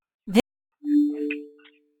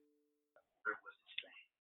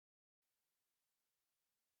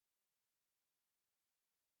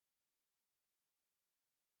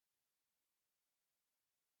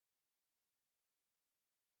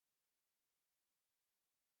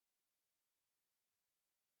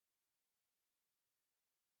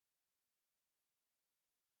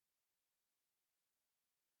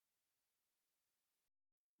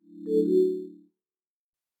Giving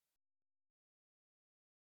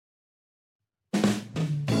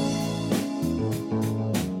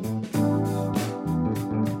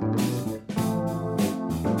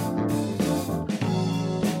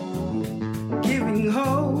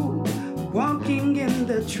hope, walking in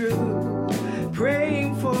the truth,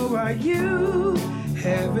 praying for our youth,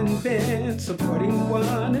 having been supporting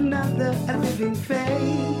one another. A living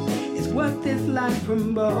faith is what this life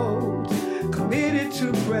promotes. Committed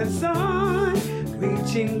to press on,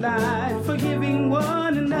 reaching life, forgiving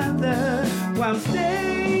one another while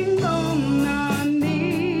staying on our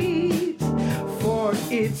knees. For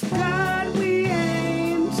it's God we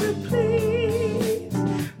aim to please.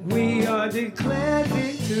 We are declared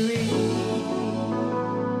victory.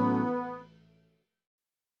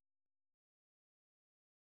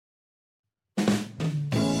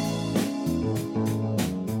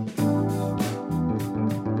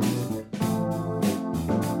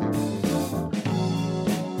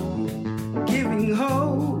 Giving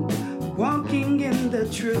hope, walking in the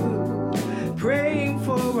truth, praying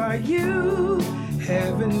for our youth,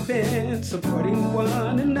 having been supporting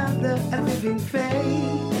one another. A living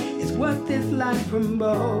faith is what this life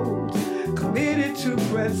promotes. Committed to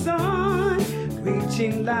press on,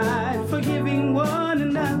 reaching life, forgiving one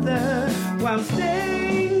another while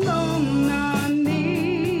staying on our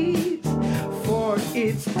knees. For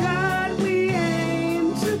it's God we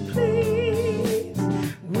aim to please.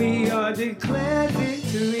 We are declared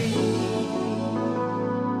victory.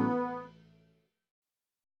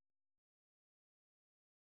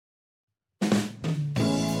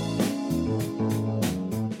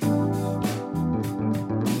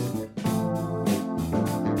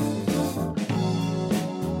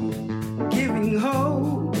 Giving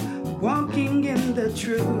hope, walking in the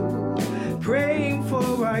truth, praying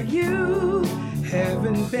for our youth,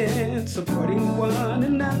 having been supporting one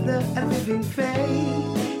another. A living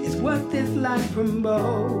faith is what this life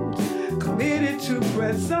promotes. Committed to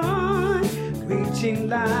press on, reaching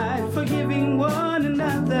life, forgiving one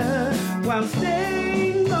another while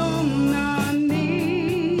staying on our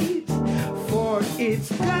knees. For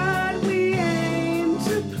it's God we aim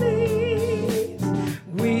to please.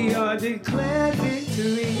 We are declared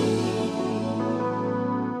victory.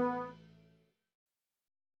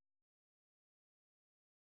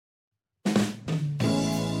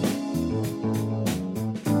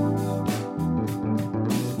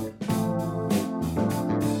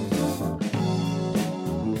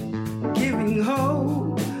 Giving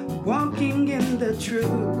hope, walking in the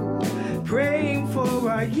truth, praying for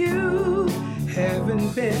our youth,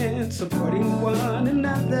 having been supporting one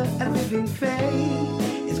another. A living faith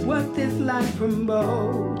is what this life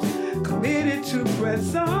promotes. Committed to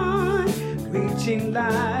press on, reaching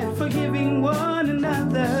life, forgiving one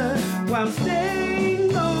another while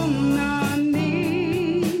staying on our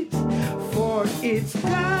knees. For it's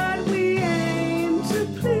God we aim to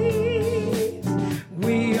please.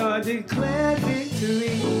 We are declared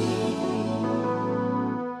victory.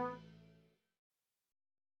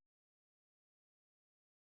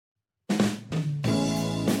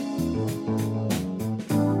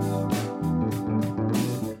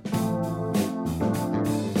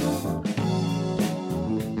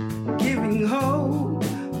 Giving hope,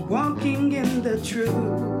 walking in the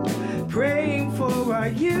truth, praying for our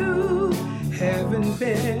youth, having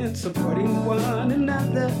been supporting one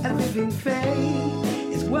another. A living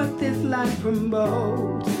faith is what this life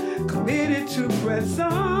promotes. Committed to press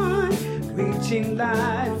on, reaching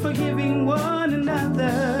life, forgiving one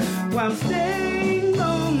another while staying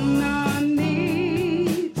on our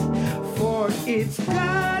knees. For it's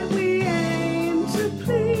God we aim to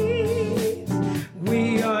please.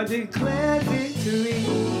 We are declared victory.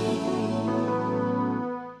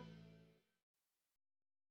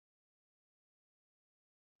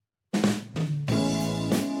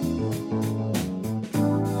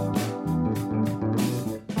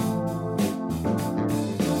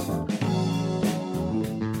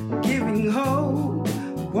 Giving hope,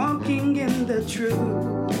 walking in the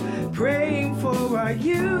truth, praying for our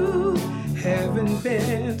youth, having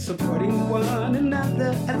been supporting one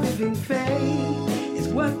another. A living faith is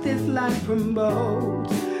what this life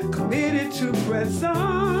promotes. Committed to press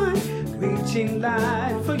on, reaching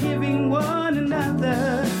life, forgiving one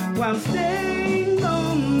another while staying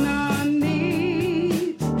on our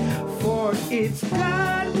knees. For it's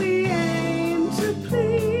God we aim to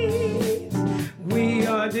please. We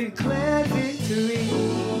are declared victory.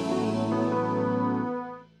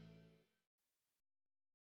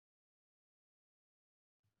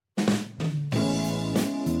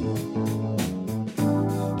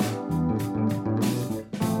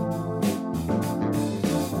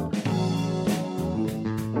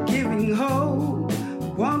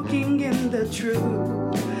 in the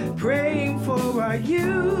truth, praying for our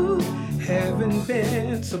youth. Haven't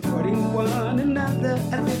been supporting one another.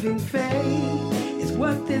 A living faith is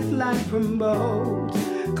what this life promotes.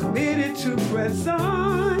 Committed to press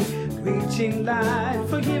on, reaching life,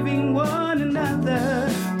 forgiving one another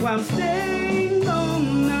while staying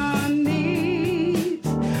on our knees.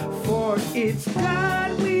 For it's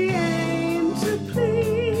God we aim to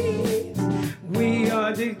please. We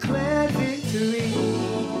are declared victory.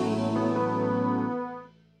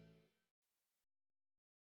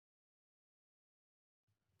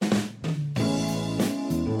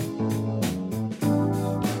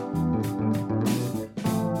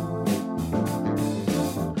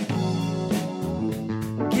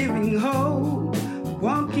 Giving hope,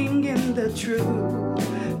 walking in the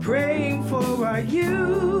truth, praying for our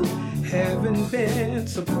youth. Haven't been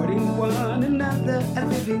supporting one another. A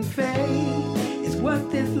living faith is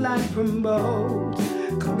what this life promotes.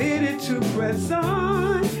 Committed to press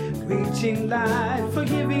on, reaching life,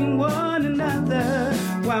 forgiving one another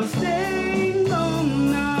while staying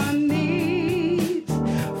on our knees.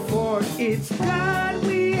 For it's God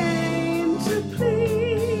we aim to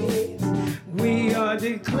please. We are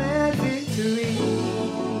declared victory.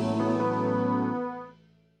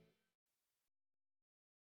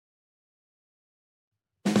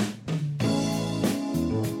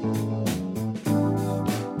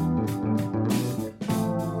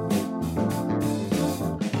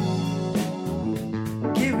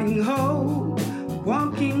 Giving hope,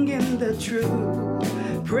 walking in the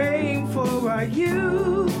truth, praying for our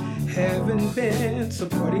youth. Haven't been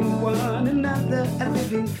supporting one another. A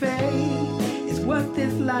living faith is what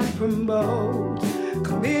this life promotes.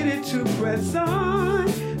 Committed to press on,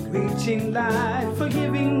 reaching life,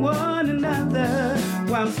 forgiving one another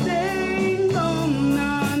while staying on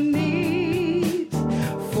our knees.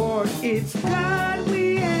 For it's God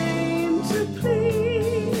we aim to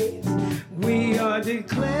please. We are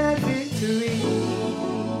declared victory.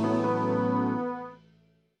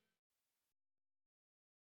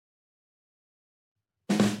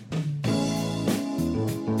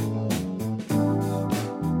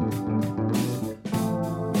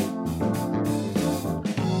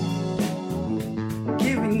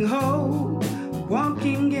 Giving hope,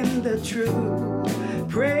 walking in the truth,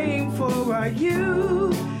 praying for our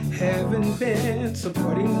youth. Haven't been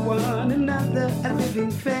supporting one another. A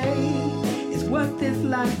living faith is what this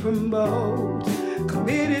life promotes.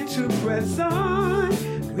 Committed to press on,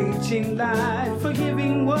 reaching life,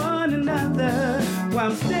 forgiving one another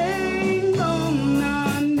while staying on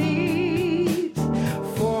our knees.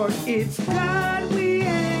 For it's God we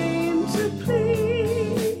aim to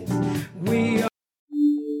please. We are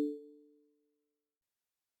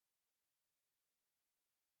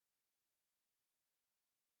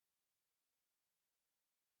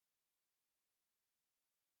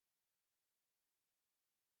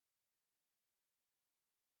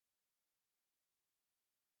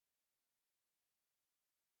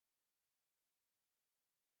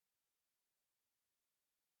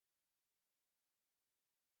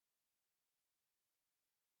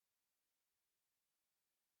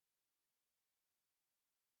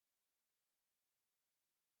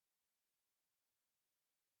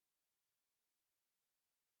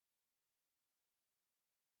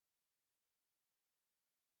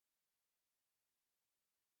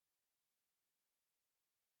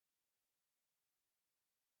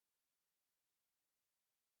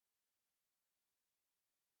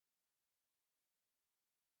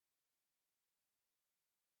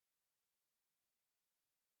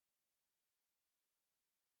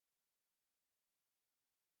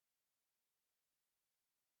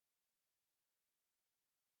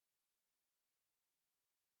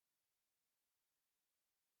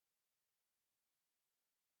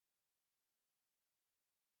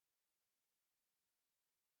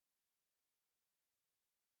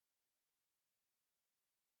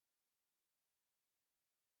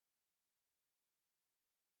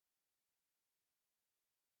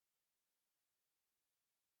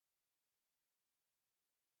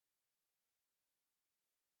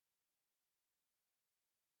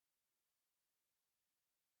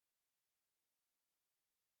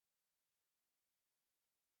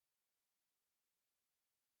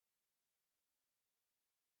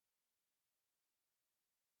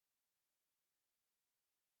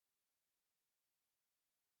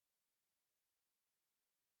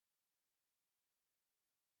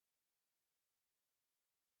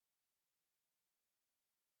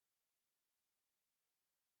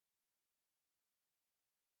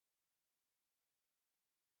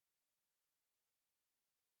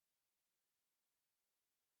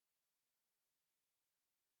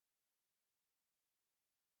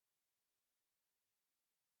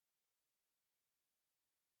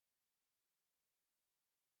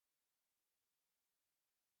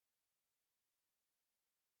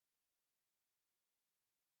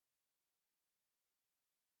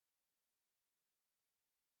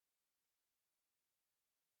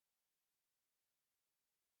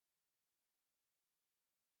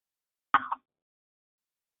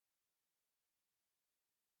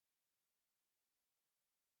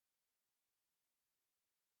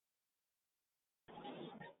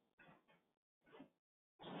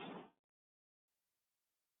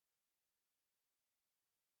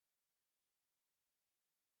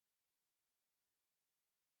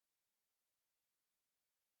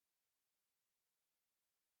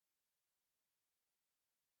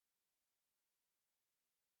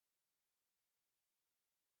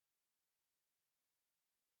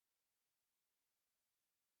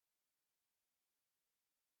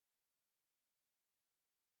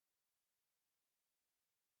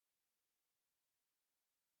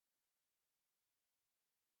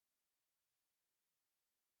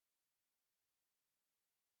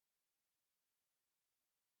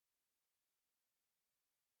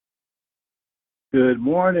Good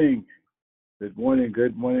morning. Good morning.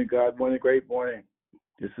 Good morning, God morning. Great morning.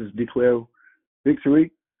 This is Declare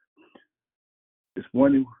Victory. This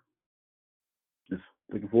morning, just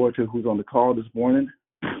looking forward to who's on the call this morning.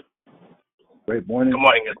 Great morning. Good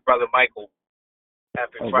morning, it's Brother Michael.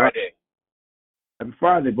 Happy Friday. Right. Happy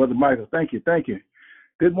Friday, Brother Michael. Thank you. Thank you.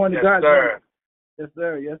 Good morning, yes, God. Sir. Yes,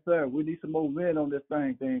 sir. Yes, sir. We need some more men on this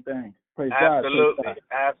thing. Praise Absolutely. God.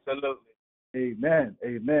 Absolutely. Amen.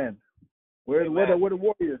 Amen. Where the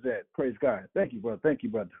warriors at? Praise God. Thank you, brother. Thank you,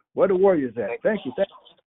 brother. Where the warriors at? Thank you.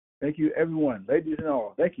 Thank you, everyone, ladies and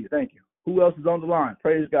all. Thank you. Thank you. Who else is on the line?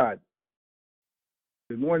 Praise God.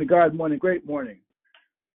 Good morning, God. Morning. Great morning.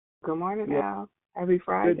 Good morning, Al. Happy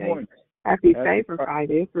Friday. Good morning. Happy Favor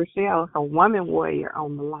Friday. It's Rochelle, a woman warrior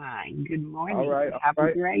on the line. Good morning. All right. Have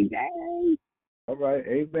a great day. All right.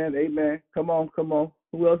 Amen. Amen. Come on.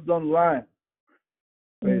 Who else is on the line?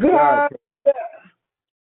 Praise God. God.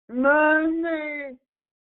 My name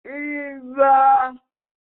is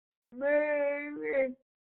Mary.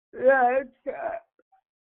 The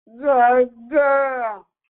girl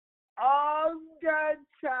of the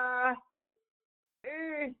child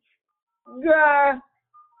is the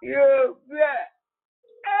you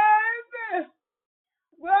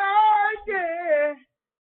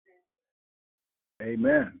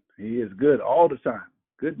Amen. He is good all the time.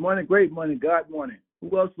 Good morning, great morning, God morning.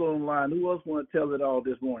 Who else is on the line? Who else want to tell it all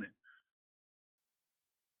this morning?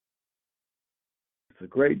 It's a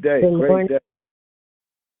great day. Great day.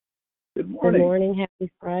 Good morning. Good morning.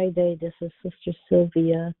 Happy Friday. This is Sister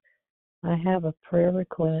Sylvia. I have a prayer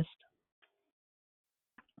request.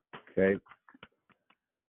 Okay.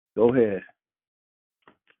 Go ahead.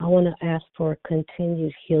 I want to ask for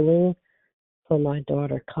continued healing for my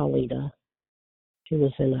daughter, Khalida. She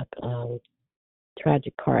was in a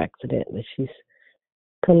tragic car accident, but she's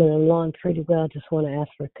coming along pretty well. Just want to ask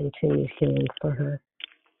for continued healing for her.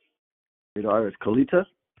 Your daughter is Khalida?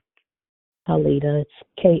 Khalida. It's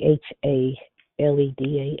Khaledah.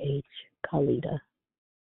 Khalida.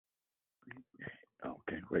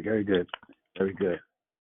 Okay. Very good. Very good.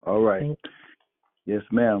 All right. Yes,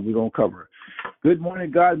 ma'am. We're going to cover it. Good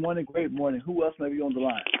morning, God morning, great morning. Who else may be on the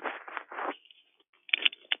line?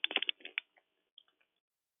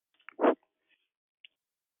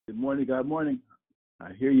 Good morning, God morning.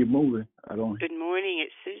 I hear you moving. Good morning,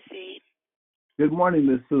 it's Susie. Good morning,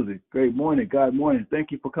 Miss Susie. Great morning, God morning.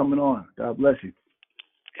 Thank you for coming on. God bless you.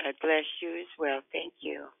 God bless you as well. Thank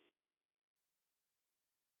you.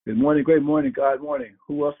 Good morning, great morning, God morning.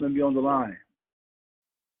 Who else may be on the line?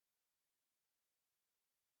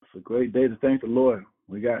 It's a great day to thank the Lord.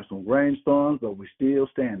 We got some rainstorms, but we're still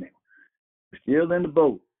standing. We're still in the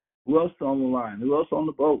boat. Who else is on the line? Who else on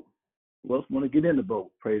the boat? Who else want to get in the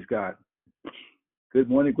boat? Praise God. Good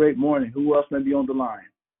morning, great morning. Who else may be on the line?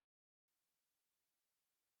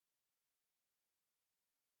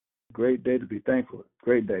 Great day to be thankful.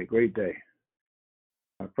 Great day, great day.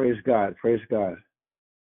 Praise God, praise God.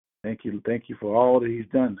 Thank you for all that He's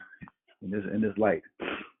done in this light.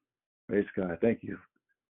 Praise God. Thank you.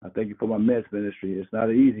 I thank you for my men's ministry. It's not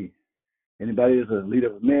easy. Anybody is a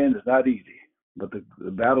leader of men, it's not easy. But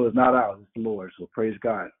the battle is not ours, it's the Lord. So praise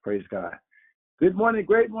God, praise God. Good morning,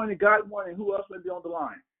 great morning, God morning. Who else may be on the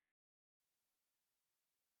line?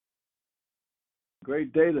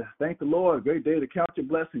 Great day to thank the Lord. Great day to count your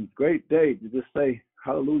blessings. Great day to just say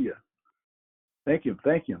hallelujah. Thank you.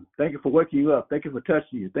 Thank you for waking you up. Thank you for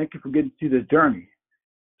touching you. Thank you for getting through this journey.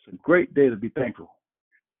 It's a great day to be thankful.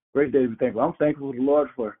 Great day to be thankful. I'm thankful to the Lord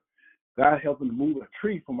for God helping to move a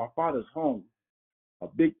tree from my father's home. A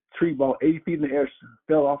big tree about 80 feet in the air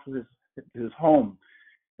fell off of his home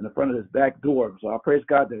in the front of his back door. So I praise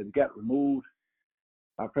God that it got removed.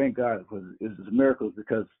 I thank God for it's miracles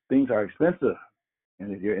because things are expensive.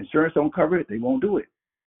 And if your insurance don't cover it, they won't do it.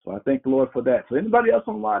 So I thank the Lord for that. So anybody else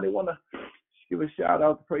online, they want to give a shout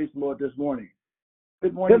out to praise the Lord this morning.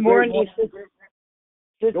 Good morning. Good morning, Sister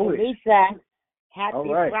Lisa. Happy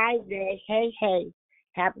right. Friday. Hey.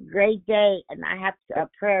 Have a great day. And I have a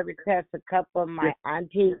prayer request. A couple of my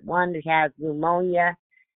aunties. One has pneumonia.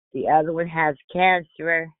 The other one has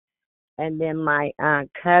cancer. And then my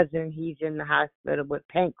cousin, he's in the hospital with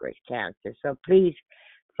pancreas cancer. So please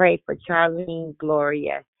pray for Charlene,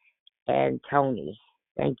 Gloria, and Tony.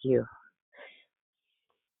 Thank you.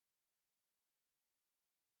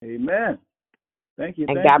 Amen. Thank you.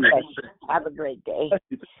 And God bless you. Have a great day.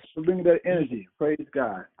 Thanks for bringing that energy. Praise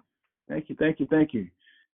God. Thank you.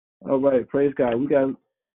 All right. Praise God. We got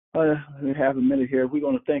half a minute here. We're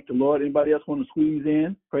going to thank the Lord. Anybody else want to squeeze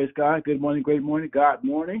in? Praise God. Good morning, great morning. God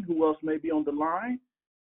morning. Who else may be on the line?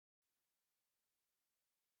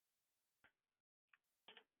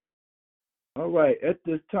 All right, at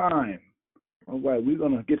this time, we're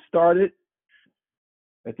going to get started.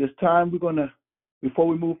 At this time, before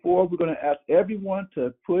we move forward, we're going to ask everyone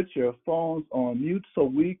to put your phones on mute so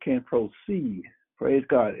we can proceed. Praise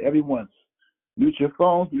God. Everyone, mute your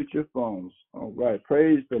phones, mute your phones. All right,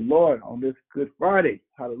 praise the Lord on this Good Friday.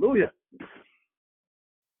 Hallelujah.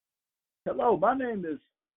 Hello, my name is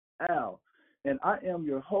Al, and I am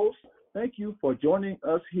your host. Thank you for joining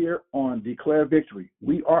us here on Declare Victory.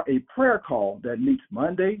 We are a prayer call that meets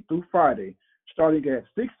Monday through Friday, starting at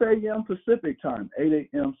 6 a.m. Pacific time, 8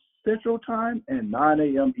 a.m. Central time, and 9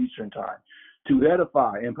 a.m. Eastern time, to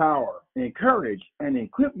edify, empower, encourage, and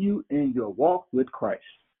equip you in your walk with Christ.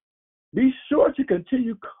 Be sure to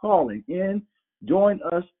continue calling in. Join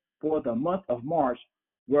us for the month of March,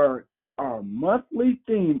 where our monthly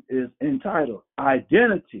theme is entitled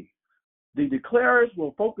Identity. The declarers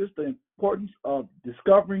will focus the importance of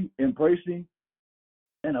discovering, embracing,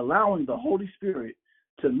 and allowing the Holy Spirit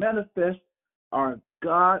to manifest our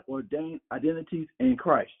God-ordained identities in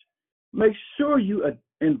Christ. Make sure you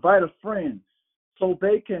invite a friend so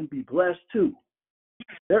they can be blessed too.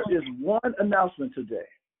 There is one announcement today.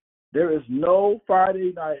 There is no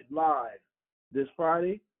Friday Night Live this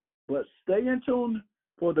Friday, but stay in tune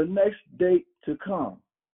for the next date to come.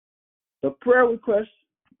 The prayer request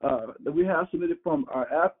that we have submitted from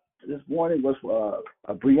our app this morning was for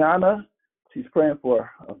Brianna. She's praying for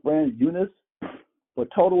a friend, Eunice, for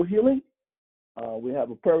total healing. We have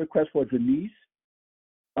a prayer request for Denise.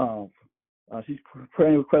 She's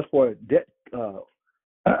praying request for debt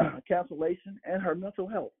cancellation and her mental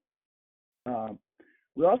health.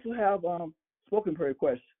 We also have spoken prayer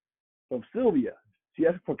requests from Sylvia. She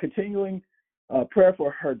asked for continuing prayer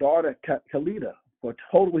for her daughter, Kalita, for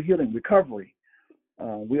total healing, recovery.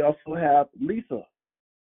 We also have Lisa,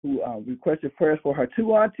 who requested prayers for her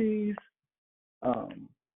two aunties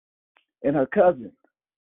and her cousin.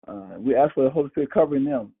 We ask for the Holy Spirit covering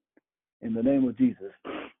them in the name of Jesus.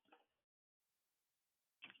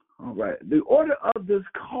 All right. The order of this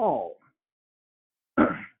call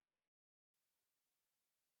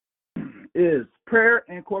is prayer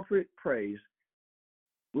and corporate praise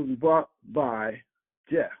will be brought by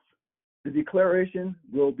Jeff. The declaration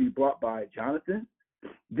will be brought by Jonathan.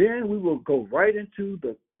 Then we will go right into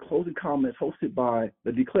the closing comments hosted by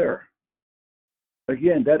the declarer.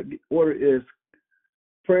 Again, that order is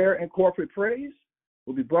prayer and corporate praise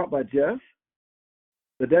will be brought by Jeff.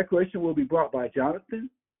 The declaration will be brought by Jonathan.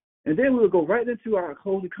 And then we will go right into our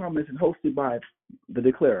closing comments and hosted by the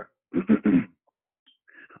declarer.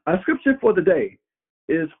 Our scripture for the day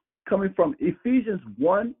is coming from Ephesians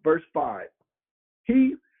 1, verse 5.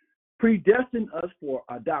 He predestined us for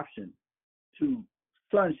adoption to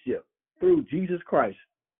sonship through Jesus Christ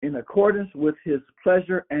in accordance with his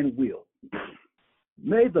pleasure and will.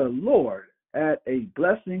 May the Lord add a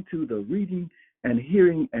blessing to the reading and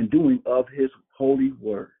hearing and doing of his holy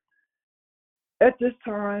word. At this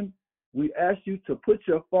time, we ask you to put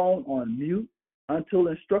your phone on mute until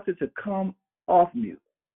instructed to come off mute.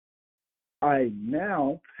 I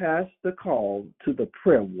now pass the call to the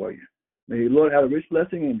prayer warrior. May the Lord have a rich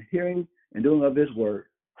blessing in hearing and doing of his word.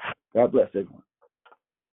 God bless everyone.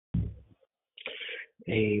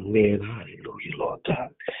 Amen. Hallelujah, Lord God.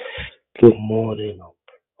 Good morning,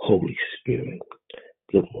 Holy Spirit.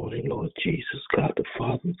 Good morning, Lord Jesus, God the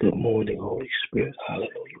Father. Good morning, Holy Spirit.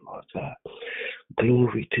 Hallelujah, Lord God.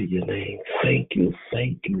 Glory to your name. Thank you,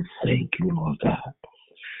 Lord God,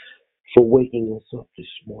 for waking us up this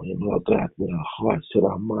morning, Lord God, with our hearts and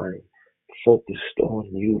our mind focused on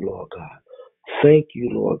you, Lord God. Thank you,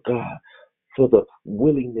 Lord God, for the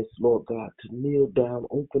willingness, Lord God, to kneel down,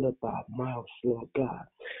 open up our mouths, Lord God,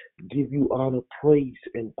 give you honor, praise,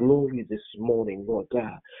 and glory this morning, Lord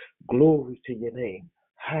God. Glory to your name.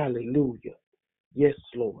 Hallelujah. Yes,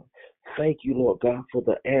 Lord. Thank you, Lord God, for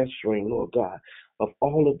the answering, Lord God, of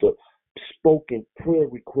all of the spoken prayer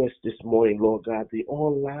requests this morning, Lord God, the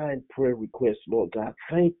online prayer requests, Lord God.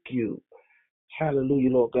 Thank you.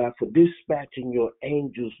 Hallelujah, Lord God, for dispatching your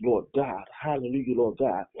angels, Lord God. Hallelujah, Lord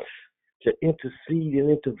God, to intercede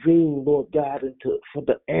and intervene, Lord God, for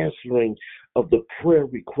the answering of the prayer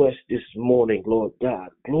request this morning, Lord God.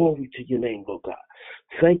 Glory to your name, Lord God.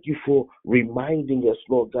 Thank you for reminding us,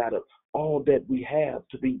 Lord God, of all that we have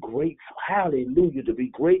to be grateful. Hallelujah, to be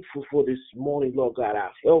grateful for this morning, Lord God,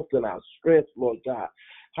 our health and our strength, Lord God.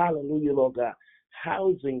 Hallelujah, Lord God.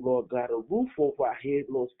 Housing, Lord God, a roof over our head,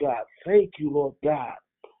 Lord God. Thank you, Lord God.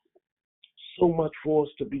 So much for us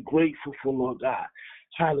to be grateful for, Lord God.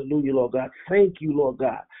 Hallelujah, Lord God. Thank you, Lord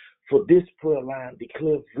God, for this prayer line.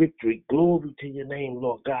 Declare victory. Glory to your name,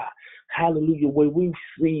 Lord God. Hallelujah, where we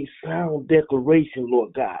see sound declaration,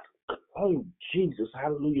 Lord God, oh Jesus,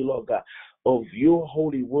 hallelujah, Lord God, of your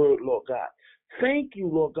holy word, Lord God. Thank you,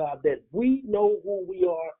 Lord God, that we know who we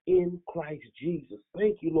are in Christ Jesus.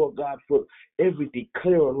 Thank you, Lord God, for every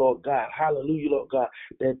declarer, Lord God, hallelujah, Lord God,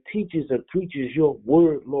 that teaches and preaches your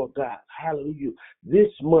word, Lord God, hallelujah, this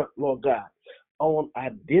month, Lord God, on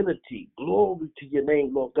identity. Glory to your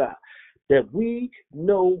name, Lord God, that we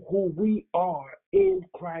know who we are in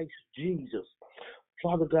Christ Jesus.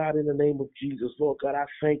 Father God, in the name of Jesus, Lord God, I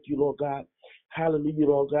thank you, Lord God, hallelujah,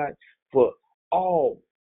 Lord God, for all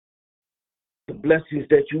the blessings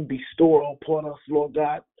that you bestow upon us, Lord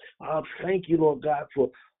God. I thank you, Lord God,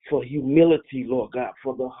 for humility, Lord God,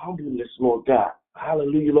 for the humbleness, Lord God.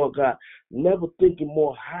 Hallelujah, Lord God. Never thinking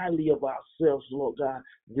more highly of ourselves, Lord God,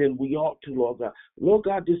 than we ought to, Lord God. Lord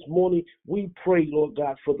God, this morning we pray, Lord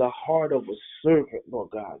God, for the heart of a servant,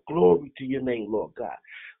 Lord God. Glory to your name, Lord God.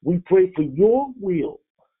 We pray for your will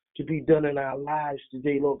to be done in our lives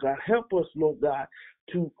today, Lord God. Help us, Lord God,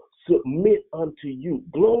 to submit unto you.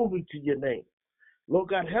 Glory to your name. Lord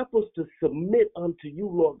God, help us to submit unto you,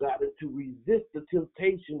 Lord God, and to resist the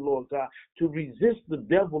temptation, Lord God, to resist the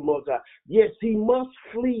devil, Lord God. Yes, he must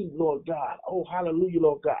flee, Lord God. Oh, hallelujah,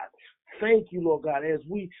 Lord God. Thank you, Lord God, as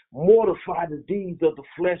we mortify the deeds of the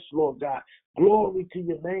flesh, Lord God. Glory to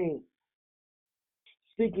your name.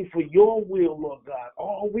 Seeking for your will, Lord God.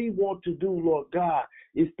 All we want to do, Lord God,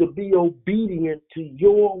 is to be obedient to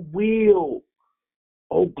your will.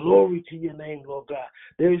 Oh, glory to your name, Lord God.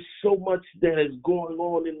 There is so much that is going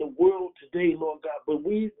on in the world today, Lord God, but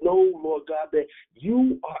we know, Lord God, that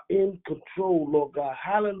you are in control, Lord God.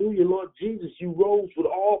 Hallelujah, Lord Jesus. You rose with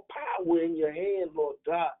all power in your hand, Lord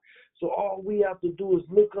God. So all we have to do is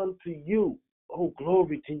look unto you. Oh,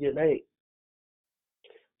 glory to your name.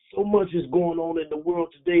 So much is going on in the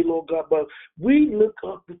world today, Lord God, but we look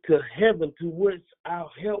up to heaven to whence our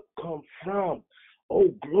help comes from. Oh,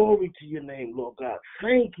 glory to your name, Lord God.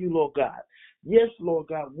 Thank you, Lord God. Yes, Lord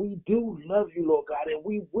God, we do love you, Lord God, and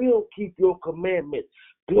we will keep your commandments.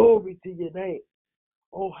 Glory to your name.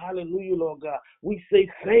 Oh, hallelujah, Lord God. We say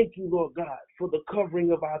thank you, Lord God, for the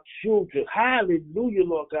covering of our children. Hallelujah,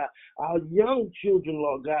 Lord God. Our young children,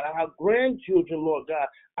 Lord God. Our grandchildren, Lord God.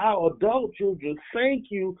 Our adult children. Thank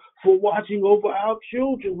you for watching over our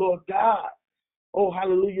children, Lord God. Oh,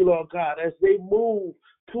 hallelujah, Lord God, as they move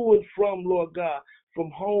to and from, Lord God, from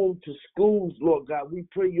home to schools, Lord God, we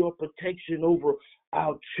pray your protection over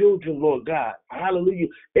our children, Lord God. Hallelujah.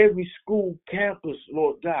 Every school campus,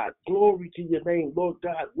 Lord God. Glory to your name, Lord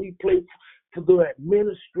God. We pray for the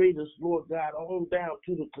administrators, Lord God, on down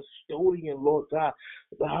to the custodian, Lord God,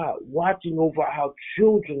 watching over our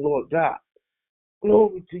children, Lord God.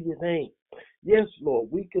 Glory to your name. Yes, Lord.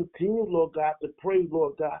 We continue, Lord God, to pray,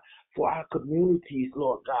 Lord God, for our communities,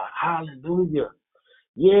 Lord God. Hallelujah.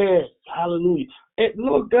 Yes, hallelujah. And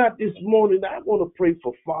Lord God, this morning I want to pray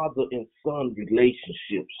for father and son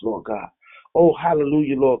relationships, Lord God. Oh,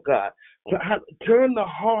 hallelujah, Lord God. Turn the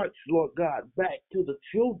hearts, Lord God, back to the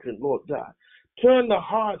children, Lord God. Turn the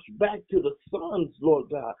hearts back to the sons, Lord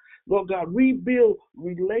God. Lord God, rebuild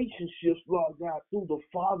relationships, Lord God, through the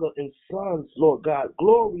father and sons, Lord God.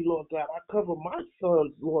 Glory, Lord God. I cover my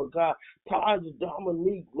sons, Lord God. Taj,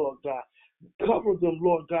 Dominique, Lord God. Cover them,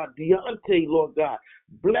 Lord God. Deontay, Lord God.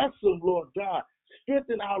 Bless them, Lord God.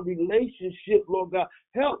 Strengthen our relationship, Lord God.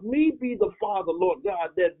 Help me be the father, Lord God,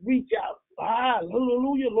 that reach out.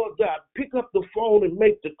 Hallelujah, Lord God. Pick up the phone and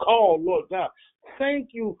make the call, Lord God. Thank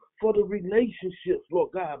you for the relationships,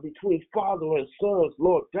 Lord God, between father and sons,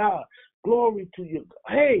 Lord God. Glory to you.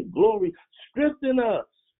 Hey, glory. Strengthen us.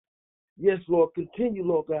 Yes, Lord. Continue,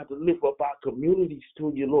 Lord God, to lift up our communities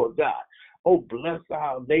to you, Lord God. Oh, bless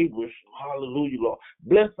our neighbors. Hallelujah, Lord.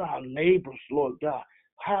 Bless our neighbors, Lord God.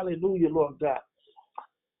 Hallelujah, Lord God.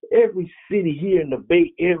 Every city here in the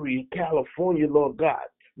Bay Area, California, Lord God,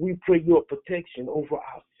 we pray your protection over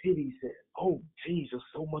our cities. And, oh, Jesus,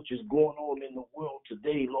 so much is going on in the world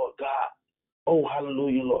today, Lord God. Oh,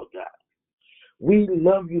 hallelujah, Lord God. We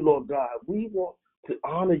love you, Lord God. We want to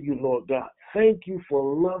honor you, Lord God. Thank you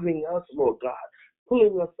for loving us, Lord God,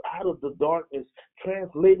 pulling us out of the darkness,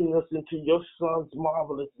 translating us into your son's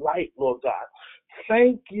marvelous light, Lord God.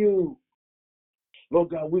 Thank you.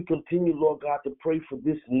 Lord God, we continue, Lord God, to pray for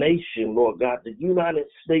this nation, Lord God, the United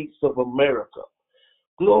States of America.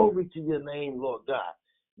 Glory to your name, Lord God.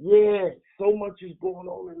 Yes, so much is going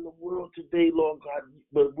on in the world today, Lord God,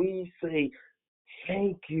 but we say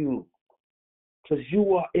thank you because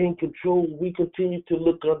you are in control. We continue to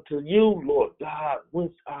look unto you, Lord God,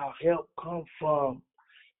 whence our help comes from.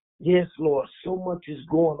 Yes, Lord, so much is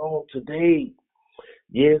going on today.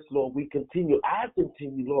 Yes, Lord, I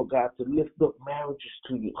continue, Lord God, to lift up marriages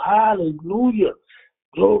to you. Hallelujah.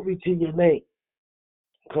 Glory to your name.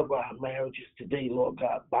 Cover our marriages today, Lord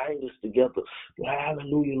God. Bind us together.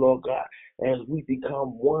 Hallelujah, Lord God. As we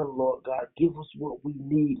become one, Lord God, give us what we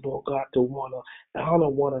need, Lord God, to want to honor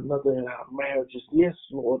one another in our marriages. Yes,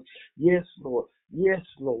 Lord. Yes, Lord. Yes,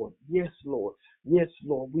 Lord. Yes, Lord. Yes,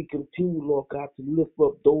 Lord. We continue, Lord God, to lift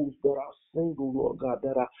up those that are single, Lord God,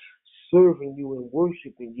 that are serving you and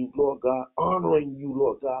worshiping you, Lord God, honoring you,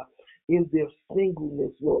 Lord God, in their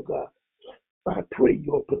singleness, Lord God. I pray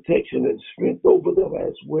your protection and strength over them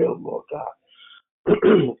as well, Lord God.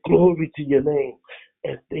 Glory to your name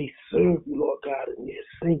as they serve you, Lord God, in their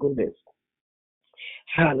singleness.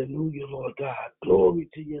 Hallelujah, Lord God. Glory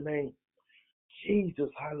to your name.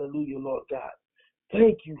 Jesus, hallelujah, Lord God.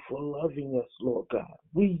 Thank you for loving us, Lord God.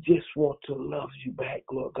 We just want to love you back,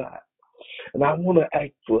 Lord God. And I want to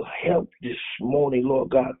ask for help this morning,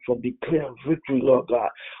 Lord God, from declaring victory, Lord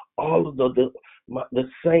God. All of the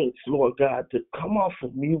saints, Lord God, to come off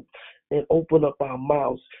of mute and open up our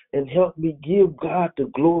mouths and help me give God the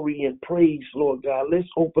glory and praise, Lord God. Let's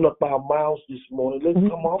open up our mouths this morning. Let's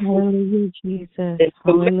come off. Hallelujah, Jesus.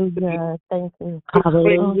 Hallelujah. Thank you.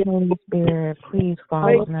 Hallelujah. Holy Spirit, please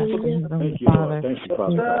fall on us, Heavenly Father. Thank you,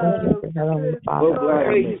 Father. Thank you, Heavenly Father. So glad I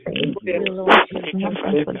made it. Thank Thank you, you, Thank you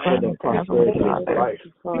for the prosperity of life.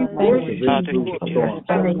 Thank you, Jesus, for your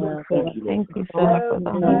strength. Thank you, sir, for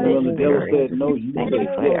the Holy Spirit. Thank you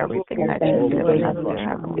for everything that you've given us, dear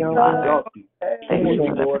Heavenly Father. Thank you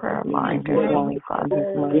for the prayer line, dear Heavenly Father.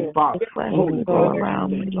 Let me go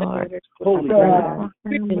around me, Lord. I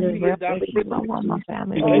want my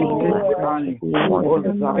family to be blessed. I want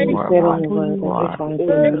to know more about who you are.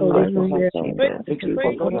 Hallelujah, Jesus. Thank you.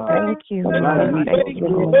 Thank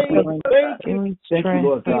you. Give me strength.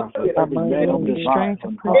 Give me strength to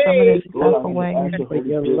put some of this stuff away. Get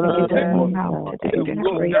it in my house today, dear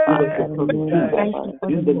Heavenly Father. Thank you for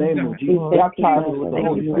in the name of Jesus. Baptize us with the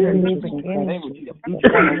Holy Spirit. In the name of Jesus. Give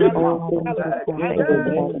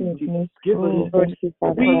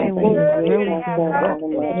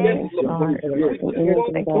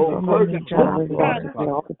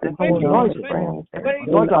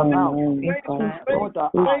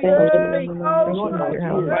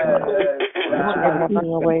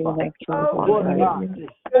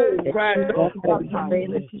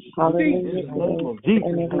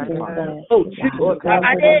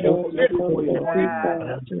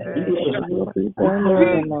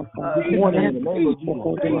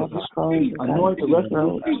anoint the rest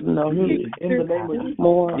of this in the name of Jesus.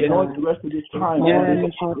 Anoint the rest of this time. Anoint these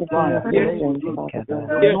words, Father God, in the name of Jesus.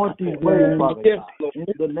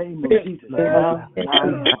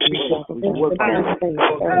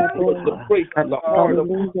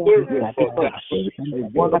 A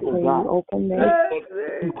wonderful God.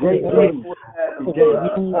 Great things.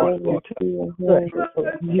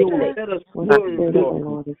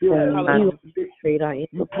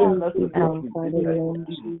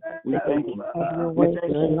 We thank you.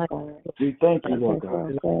 We thank you, Lord God.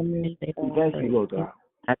 We thank you, Lord God.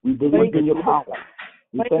 We believe in your power.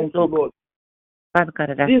 We thank you, Lord.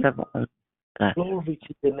 Glory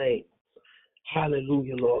to your name.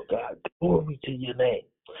 Hallelujah, Lord God. Glory to your name.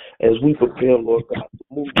 As we prepare, Lord God, to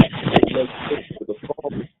move to the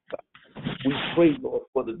Father, we pray, Lord,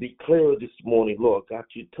 for the declarer this morning, Lord God.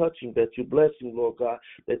 You're touching, that you're blessing, Lord God,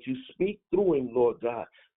 that you speak through him, Lord God.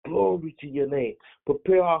 Glory to your name.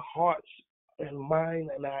 Prepare our hearts and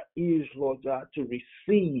mind and our ears, Lord God, to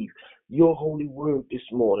receive your holy word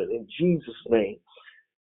this morning. In Jesus' name.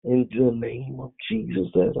 In the name of Jesus,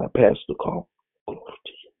 as I pass the call. Glory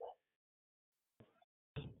to you.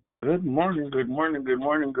 Good morning, good morning, good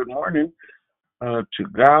morning, good morning. To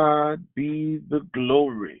God be the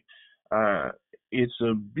glory. It's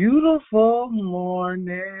a beautiful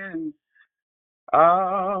morning.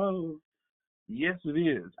 Oh, yes, it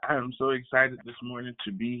is. I am so excited this morning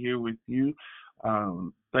to be here with you.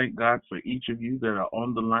 Thank God for each of you that are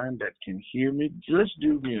on the line that can hear me. Just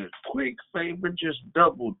do me a quick favor. Just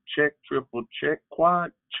double check, triple check,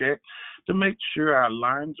 quad check to make sure our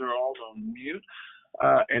lines are all on mute.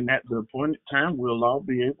 And at the appointed time, we'll all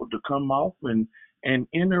be able to come off and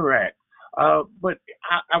interact. But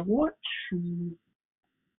I want to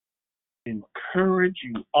encourage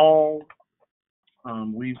you all.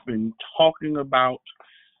 We've been talking about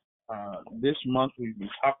this month. We've been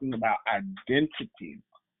talking about identity,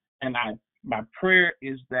 and my prayer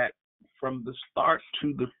is that from the start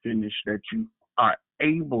to the finish, that you are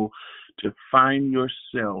able to find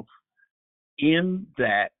yourself in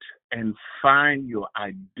that and find your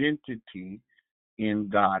identity in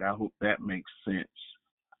God. I hope that makes sense.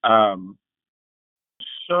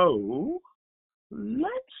 So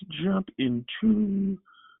let's jump into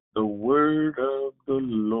the word of the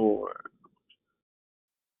Lord.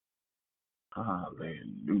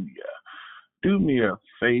 Hallelujah. Do me a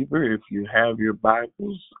favor, if you have your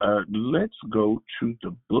Bibles, let's go to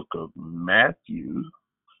the book of Matthew.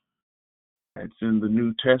 That's in the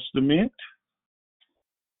New Testament.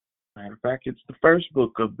 Matter of fact, it's the first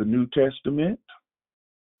book of the New Testament,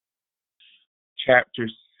 chapter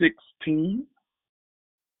 16.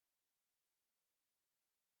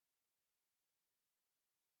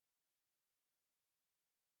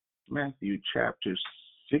 Matthew chapter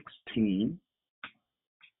 16.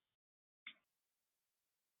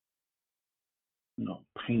 We're going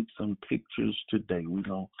to paint some pictures today. We're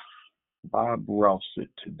going to Bob Ross it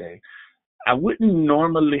today. I wouldn't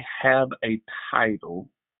normally have a title,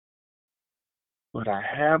 but I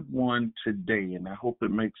have one today, and I hope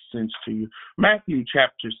it makes sense to you. Matthew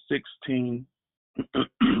chapter 16,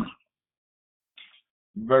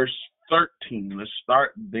 verse 13. Let's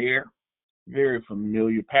start there. Very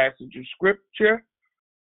familiar passage of scripture,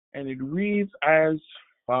 and it reads as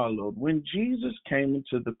followed. When Jesus came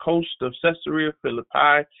into the coast of Caesarea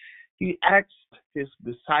Philippi, he asked his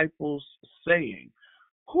disciples, saying,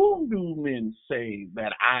 "Whom do men say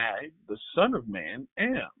that I, the Son of Man,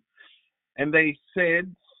 am?" And they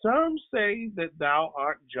said, "Some say that thou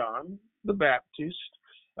art John the Baptist,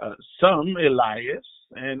 some Elias,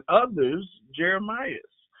 and others Jeremiah,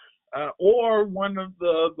 or one of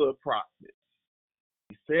the other prophets."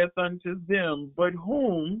 He saith unto them, "But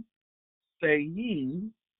whom say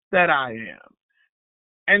ye that I am?"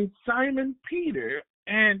 And Simon Peter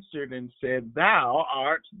answered and said, "Thou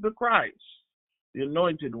art the Christ, the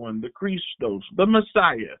anointed one, the Christos, the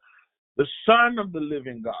Messiah, the Son of the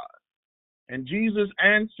living God." And Jesus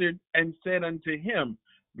answered and said unto him,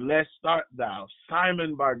 "Blessed art thou,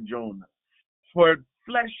 Simon Bar-Jonah, for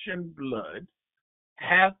flesh and blood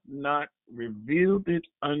hath not revealed it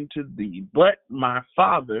unto thee, but my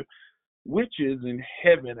Father which is in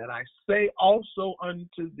heaven. And I say also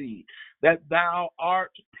unto thee that thou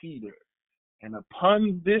art Peter, and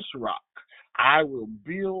upon this rock I will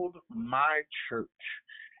build my church,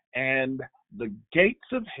 and the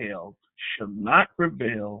gates of hell shall not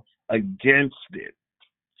prevail against it.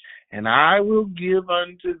 And I will give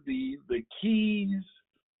unto thee the keys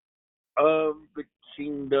of the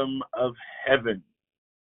kingdom of heaven.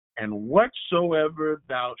 And whatsoever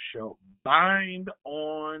thou shalt bind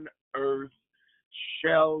on earth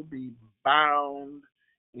shall be bound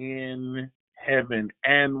in heaven.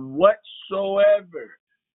 And whatsoever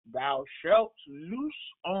thou shalt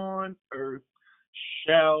loose on earth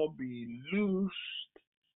shall be loosed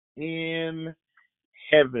in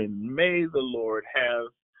heaven. May the Lord have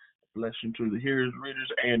blessing to the hearers,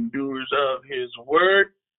 readers, and doers of his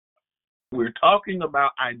word. We're talking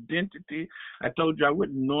about identity. I told you I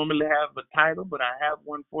wouldn't normally have a title, but I have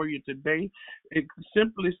one for you today. It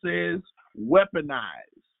simply says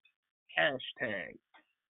weaponized, hashtag,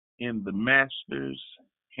 in the master's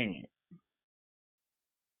hand.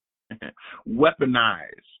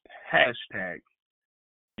 Weaponized, hashtag,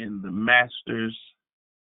 in the master's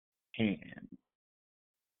hand.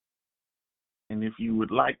 And if you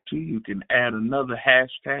would like to, you can add another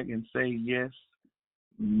hashtag and say, yes,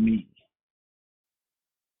 me.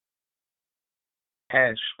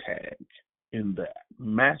 Hashtag in the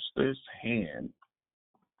master's hand.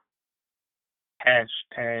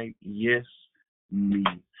 Hashtag yes me.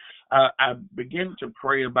 I began to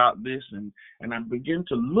pray about this and I began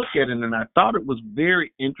to look at it, and I thought it was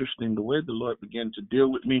very interesting the way the Lord began to deal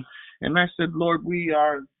with me. And I said, Lord, we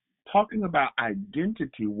are talking about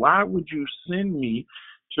identity. Why would you send me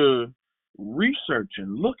to research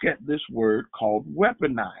and look at this word called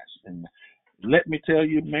weaponized? And let me tell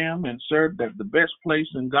you, ma'am and sir, that the best place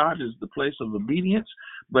in God is the place of obedience,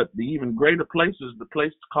 but the even greater place is the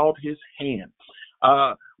place called his hand.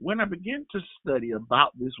 When I began to study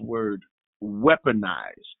about this word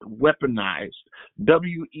weaponized, WEAPONIZ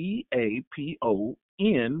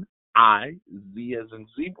as in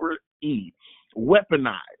zebra, E,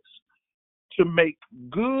 weaponized, to make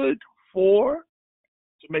good for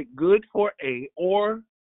a or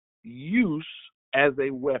use as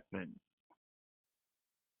a weapon.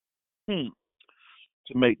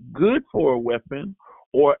 To make good for a weapon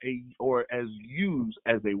or as used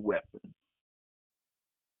as a weapon.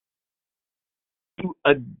 To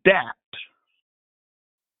adapt,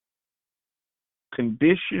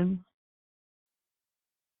 condition,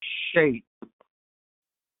 shape,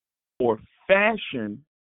 or fashion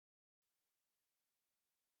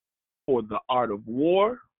for the art of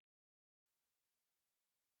war,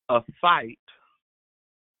 a fight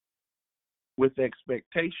with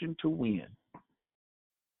expectation to win.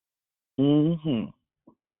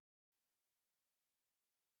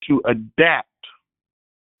 to adapt,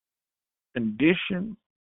 condition,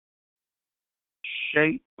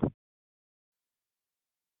 shape,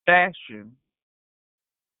 fashion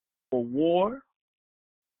for war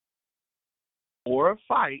or a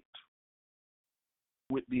fight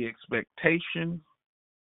with the expectation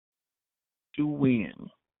to win.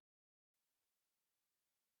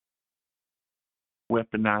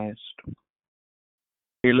 Weaponized.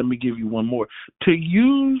 Here, let me give you one more. To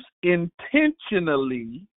use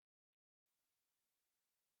intentionally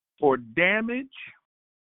for damage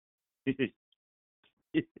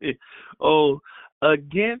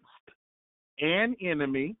against an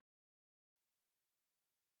enemy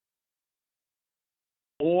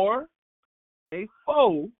or a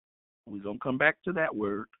foe, we're going to come back to that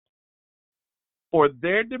word, for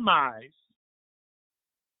their demise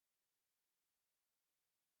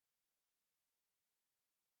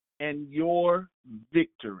and your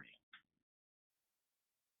victory.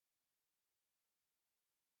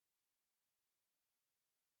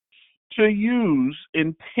 To use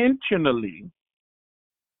intentionally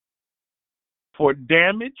for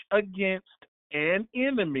damage against an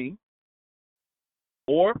enemy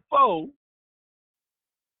or foe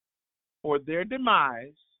for their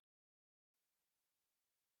demise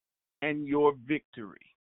and your victory.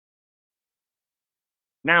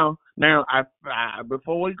 Now, I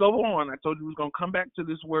before we go on, I told you we were going to come back to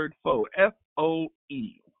this word foe.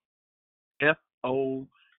 F-O-E.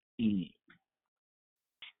 F-O-E.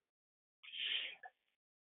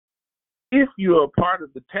 If you're a part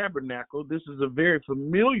of the tabernacle, this is a very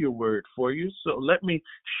familiar word for you. So let me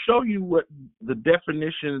show you what the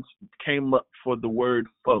definitions came up for the word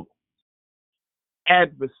foe.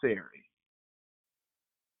 Adversary.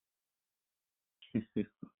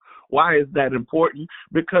 Why is that important?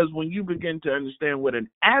 Because when you begin to understand what an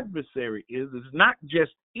adversary is, it's not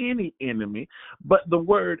just any enemy, but the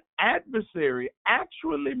word adversary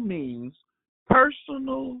actually means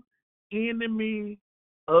personal enemy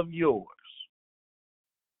of yours.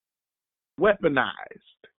 Weaponized.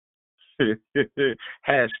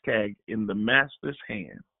 Hashtag in the master's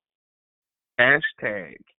hand.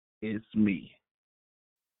 Hashtag it's me.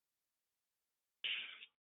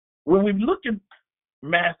 When we look at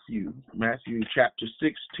Matthew chapter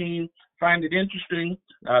 16, find it interesting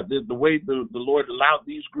the way the Lord allowed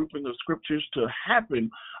these grouping of scriptures to happen.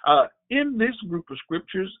 In this group of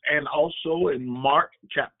scriptures and also in Mark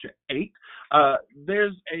chapter 8,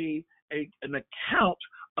 there's an account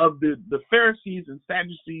of the Pharisees and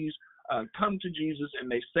Sadducees come to Jesus and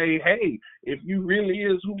they say, hey, if you really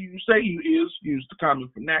is who you say you is, use the common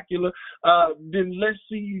vernacular, then let's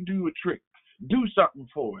see you do a trick. Do something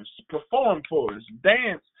for us, perform for us,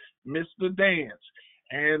 dance, Mr. Dance.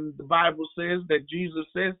 And the Bible says that Jesus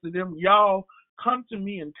says to them, y'all come to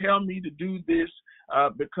me and tell me to do this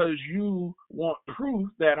because you want proof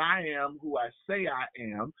that I am who I say I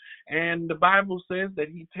am. And the Bible says that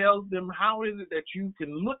he tells them, how is it that you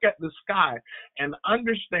can look at the sky and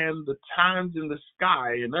understand the times in the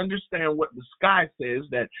sky and understand what the sky says,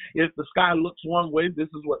 that if the sky looks one way, this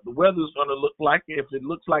is what the weather's going to look like. If it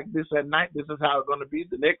looks like this at night, this is how it's going to be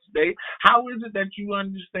the next day. How is it that you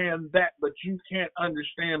understand that, but you can't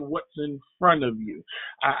understand what's in front of you?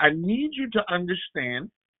 I need you to understand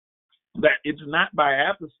that it's not by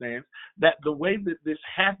happenstance that the way that this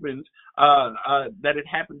happened, that it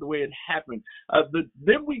happened the way it happened.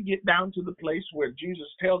 Then we get down to the place where Jesus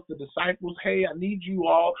tells the disciples, hey, I need you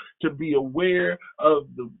all to be aware of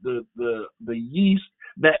the yeast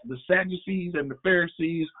that the Sadducees and the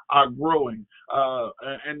Pharisees are growing.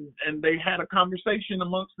 And they had a conversation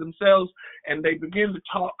amongst themselves, and they began to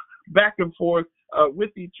talk back and forth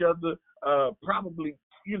with each other, probably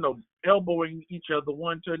elbowing each other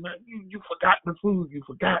one to another. You forgot the food. You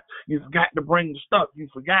forgot to bring the stuff. You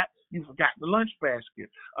forgot the lunch basket.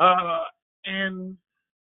 And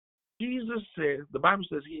Jesus says, the Bible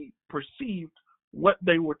says he perceived what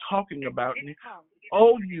they were talking about. And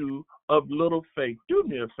oh, you of little faith. Do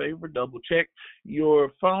me a favor, double check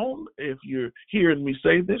your phone. If you're hearing me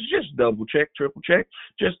say this, just double check, triple check,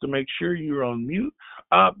 just to make sure you're on mute.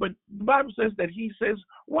 But the Bible says that he says,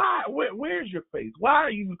 why? Where's your faith? Why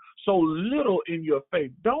are you so little in your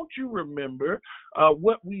faith? Don't you remember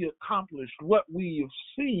what we accomplished, what we've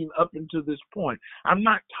seen up until this point? I'm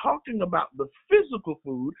not talking about the physical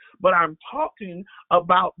food, but I'm talking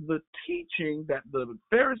about the teaching that the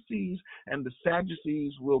Pharisees and the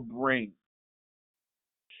Sadducees will bring.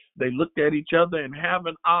 They looked at each other and have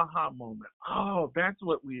an aha moment. Oh, that's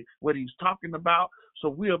what he's talking about. So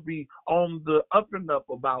we'll be on the up and up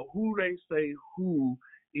about who they say who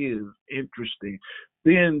is. Interesting.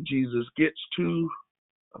 Then Jesus gets to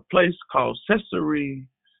a place called Caesarea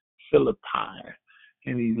Philippi,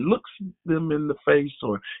 and he looks them in the face,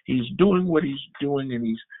 or he's doing what he's doing, and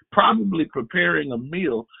he's probably preparing a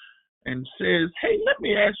meal, and says, hey, let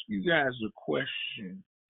me ask you guys a question.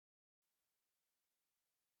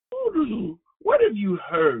 What have you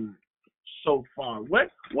heard so far? What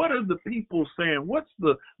are the people saying? What's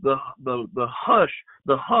the hush,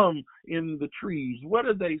 the hum in the trees? What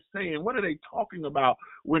are they saying? What are they talking about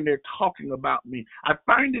when they're talking about me? I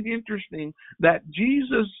find it interesting that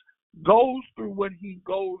Jesus goes through what he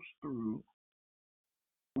goes through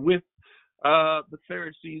with the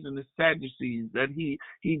Pharisees and the Sadducees, that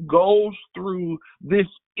he goes through this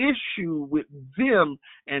issue with them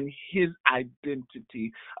and his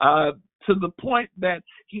identity, to the point that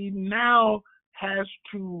he now has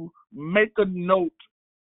to make a note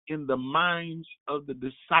in the minds of the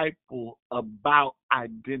disciple about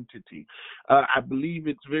identity. I believe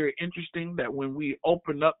it's very interesting that when we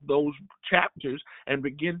open up those chapters and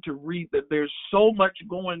begin to read, that there's so much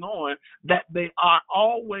going on that they are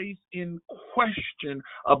always in question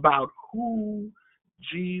about who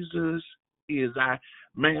Jesus is.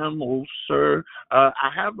 Ma'am, oh sir,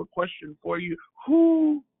 I have a question for you.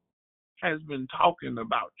 Who has been talking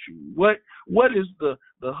about you? What is the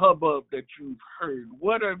hubbub that you've heard?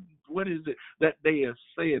 What is it that they have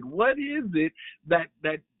said? What is it that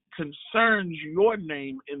concerns your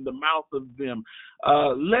name in the mouth of them?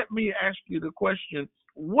 Let me ask you the question: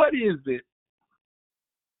 what is it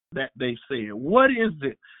that they said? What is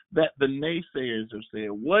it that the naysayers have said?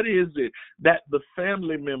 What is it that the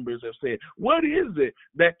family members have said? What is it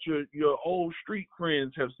that your old street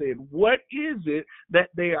friends have said? What is it that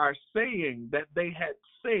they are saying that they had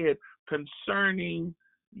said concerning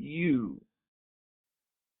you?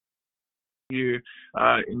 Here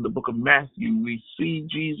in the book of Matthew, we see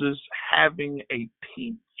Jesus having a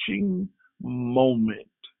teaching moment.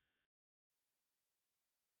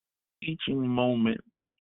 Teaching moment.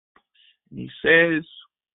 He says,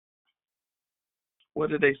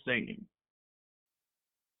 what are they saying?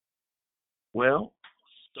 Well,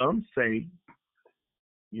 some say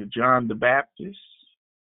you're John the Baptist.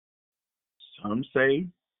 Some say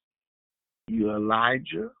you're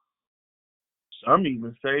Elijah. Some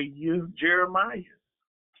even say you're Jeremiah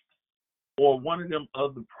or one of them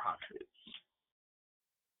other prophets.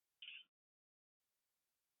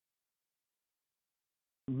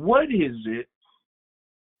 What is it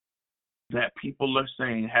that people are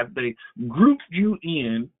saying? Have they grouped you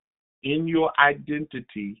in your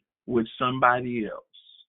identity with somebody else?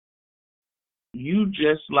 You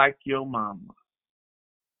just like your mama.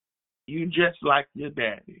 You just like your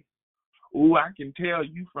daddy. Ooh, I can tell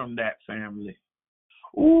you from that family.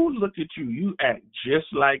 Ooh, look at you. You act just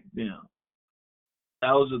like them.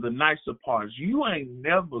 Those are the nicer parts. You ain't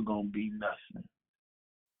never going to be nothing.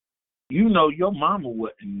 You know your mama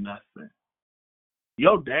wasn't nothing.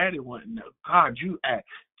 Your daddy wasn't nothing. God, you act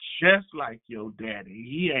just like your daddy.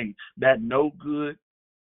 He ain't that no good.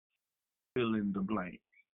 Fill in the blank.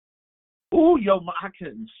 Ooh, I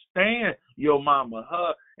couldn't stand your mama,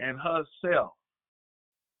 her and herself.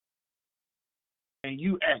 And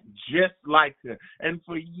you act just like her. And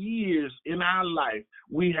for years in our life,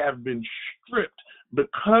 we have been stripped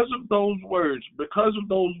because of those words. Because of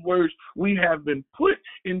those words, we have been put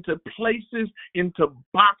into places, into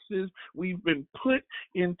boxes. We've been put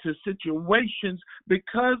into situations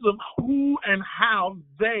because of who and how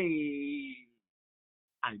they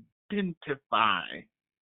identify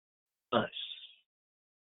us.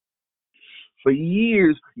 For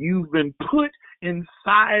years, you've been put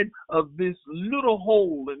inside of this little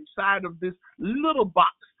hole, inside of this little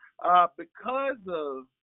box, because of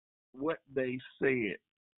what they said.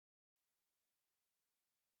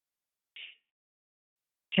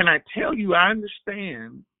 Can I tell you, I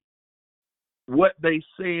understand what they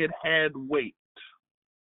said had weight.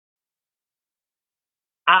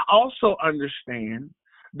 I also understand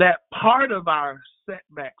that part of our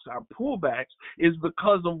setbacks, our pullbacks, is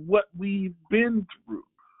because of what we've been through,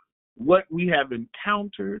 what we have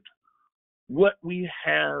encountered, what we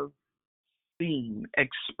have seen,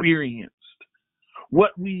 experienced,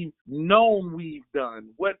 what we've known we've done,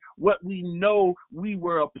 what we know we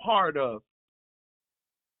were a part of.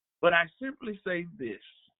 But I simply say this: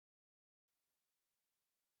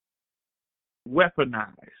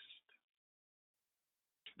 weaponized.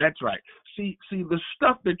 That's right. See the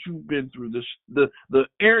stuff that you've been through, the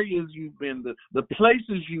areas you've been, the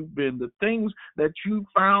places you've been, the things that you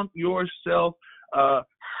found yourself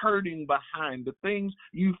hurting behind, the things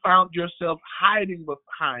you found yourself hiding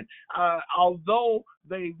behind. Although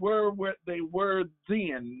they were what they were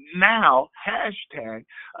then, now,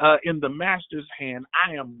 # in the master's hand,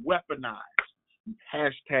 I am weaponized.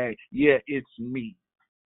 Hashtag, yeah, it's me.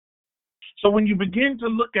 So when you begin to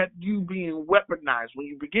look at you being weaponized, when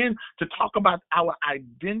you begin to talk about our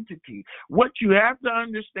identity, what you have to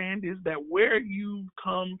understand is that where you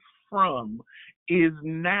come from is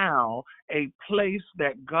now a place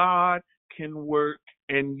that God can work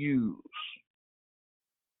and use.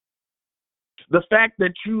 The fact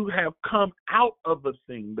that you have come out of a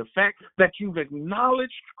thing, the fact that you've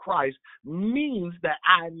acknowledged Christ means that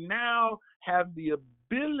I now have the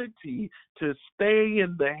ability to stay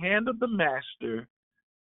in the hand of the master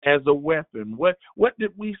as a weapon. What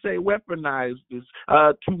did we say weaponized is?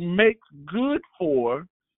 To make good for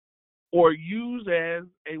or use as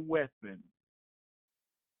a weapon.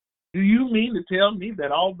 Do you mean to tell me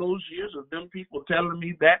that all those years of them people telling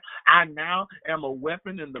me that I now am a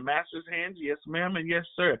weapon in the master's hands? Yes, ma'am, and yes,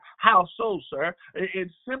 sir. How so, sir?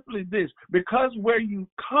 It's simply this. Because where you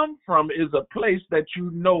come from is a place that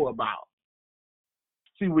you know about.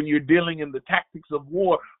 See, when you're dealing in the tactics of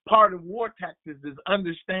war, part of war tactics is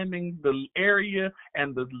understanding the area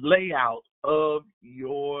and the layout of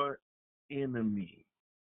your enemy.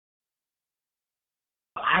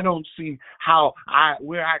 I don't see how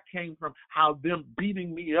where I came from, how them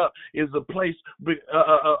beating me up is a place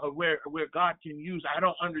where God can use. I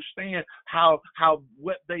don't understand how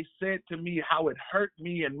what they said to me, how it hurt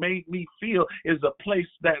me and made me feel is a place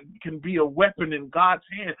that can be a weapon in God's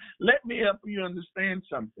hand. Let me help you understand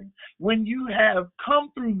something. When you have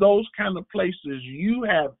come through those kind of places, you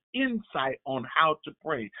have insight on how to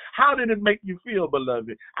pray. How did it make you feel,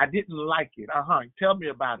 beloved? I didn't like it. Tell me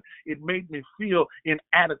about it. It made me feel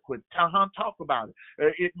inadequate. Talk about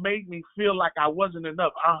it. It made me feel like I wasn't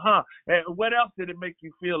enough. What else did it make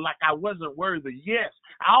you feel like I wasn't worthy? Yes.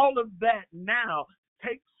 All of that now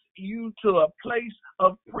takes you to a place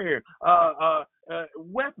of prayer.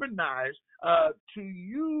 Weaponized to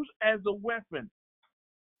use as a weapon.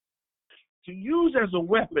 To use as a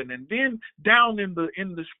weapon. And then down in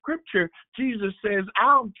the scripture, Jesus says,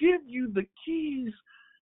 I'll give you the keys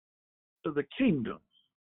to the kingdom.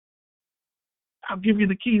 I'll give you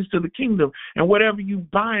the keys to the kingdom. And whatever you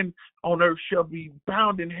bind on earth shall be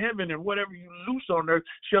bound in heaven, and whatever you loose on earth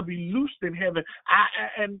shall be loosed in heaven.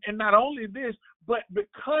 And not only this, but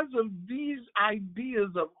because of these ideas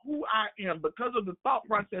of who I am, because of the thought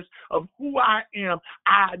process of who I am,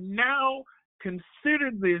 I now consider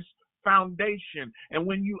this foundation. And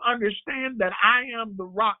when you understand that I am the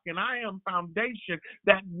rock and I am foundation,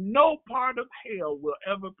 that no part of hell will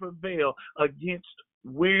ever prevail against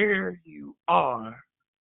where you are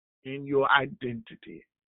in your identity.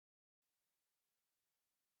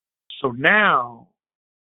 So now,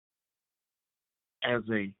 as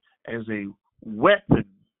a weapon,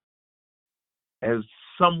 as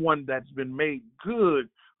someone that's been made good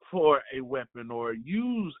for a weapon or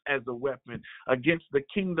used as a weapon against the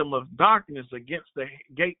kingdom of darkness, against the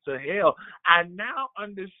gates of hell, I now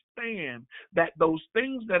understand that those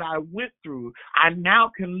things that I went through, I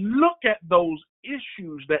now can look at those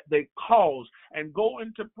issues that they cause and go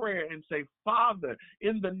into prayer and say, Father,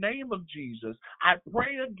 in the name of Jesus, I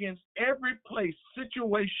pray against every place,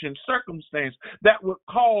 situation, circumstance that would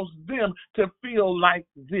cause them to feel like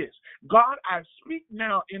this. God, I speak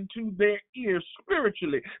now into their ears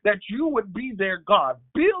spiritually that you would be their God.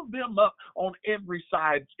 Build them up on every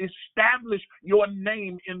side. Establish your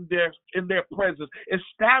name in their presence.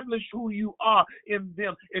 Establish who you are in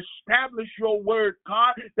them. Establish your word,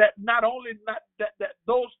 God, that not only that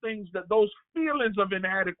those things, that those feelings of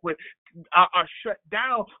inadequate are shut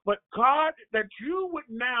down, but God, that you would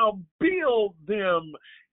now build them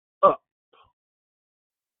up.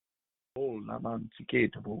 Oh,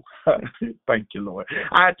 thank you, Lord.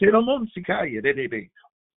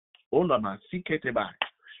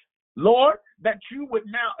 Lord, that you would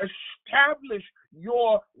now establish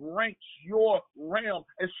your ranks, your realm,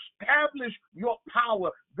 establish your power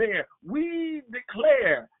there. We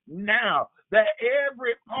declare now that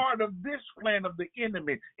every part of this plan of the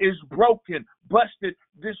enemy is broken, busted,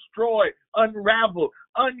 destroyed, unraveled,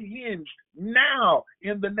 unhinged now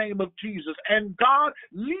in the name of Jesus. And God,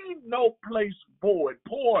 leave no place void.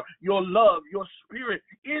 Pour your love, your spirit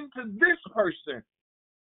into this person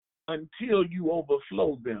until you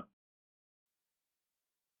overflow them.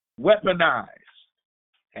 Weaponized,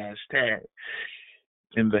 hashtag,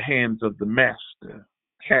 in the hands of the master,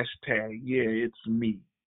 hashtag, yeah, it's me.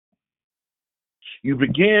 You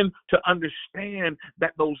begin to understand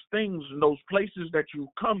that those things and those places that you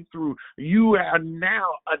come through, you are now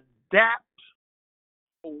adapt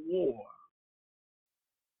for war.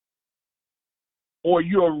 Or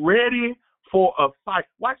you're ready for a fight.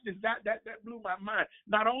 Watch this, that blew my mind.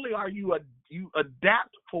 Not only are you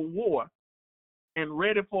adapt for war, and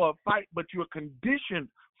ready for a fight, but you're conditioned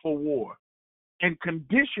for war and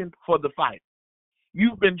conditioned for the fight.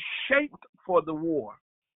 You've been shaped for the war,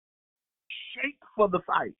 shaped for the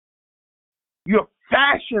fight. You're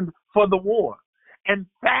fashioned for the war and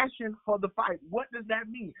fashioned for the fight. What does that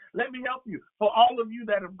mean? Let me help you. For all of you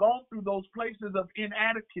that have gone through those places of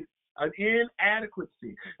inadequacy,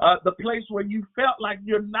 the place where you felt like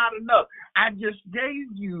you're not enough, I just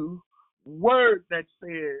gave you word that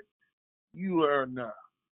said you are enough.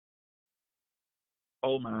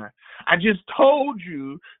 Oh my. I just told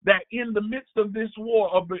you that in the midst of this war,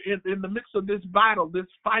 or in the midst of this battle, this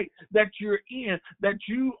fight that you're in, that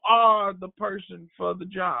you are the person for the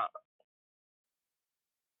job.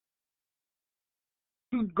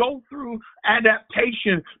 To go through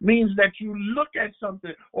adaptation means that you look at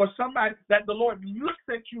something or somebody, that the Lord looks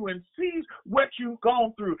at you and sees what you've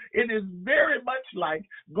gone through. It is very much like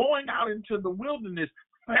going out into the wilderness,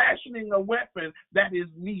 fashioning a weapon that is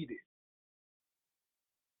needed.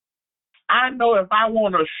 I know if I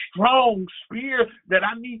want a strong spear that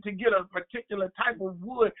I need to get a particular type of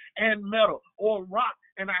wood and metal or rock,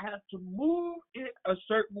 and I have to move it a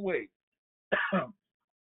certain way.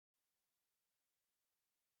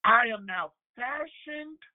 I am now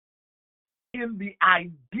fashioned in the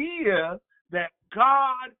idea that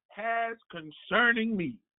God has concerning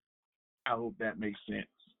me. I hope that makes sense.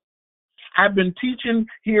 I've been teaching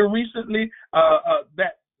here recently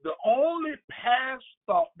that the only past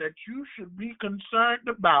thought that you should be concerned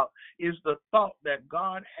about is the thought that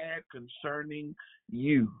God had concerning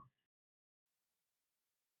you.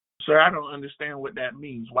 Sir, I don't understand what that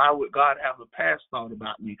means. Why would God have a past thought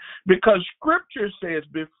about me? Because Scripture says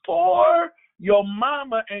before your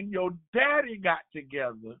mama and your daddy got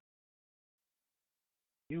together,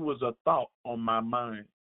 you was a thought on my mind.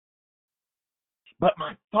 But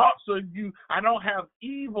my thoughts of you, I don't have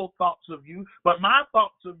evil thoughts of you, but my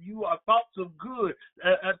thoughts of you are thoughts of good,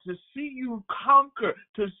 to see you conquer,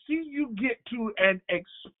 to see you get to an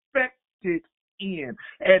expected end.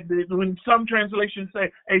 And when some translations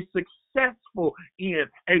say a successful end,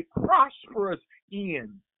 a prosperous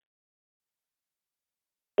end,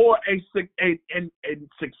 or a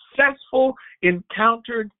successful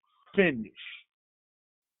encountered finish.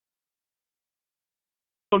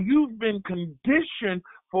 So you've been conditioned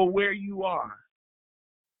for where you are.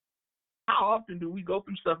 How often do we go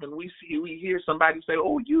through stuff and we hear somebody say,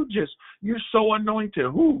 "Oh, you're so anointed."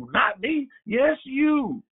 Who? Not me. Yes,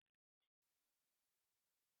 you.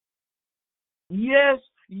 Yes,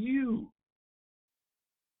 you.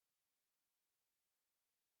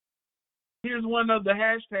 Here's one of the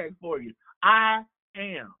hashtags for you. I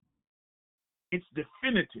am. It's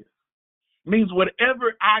definitive. Means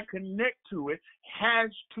whatever I connect to it has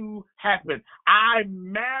to happen. I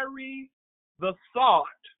marry the thought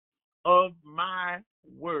of my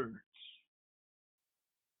words.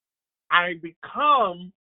 I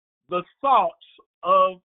become the thoughts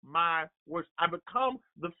of my words. I become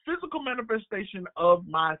the physical manifestation of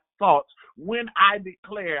my thoughts when I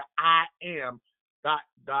declare I am ...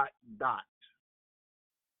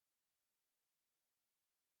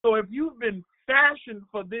 So if you've been fashioned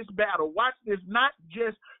for this battle, watch this, not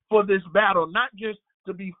just for this battle, not just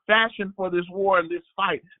to be fashioned for this war and this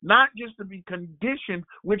fight, not just to be conditioned,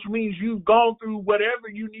 which means you've gone through whatever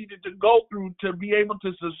you needed to go through to be able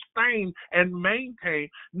to sustain and maintain,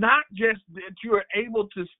 not just that you're able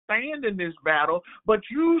to stand in this battle, but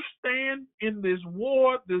you stand in this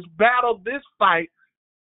war, this battle, this fight,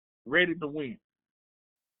 ready to win.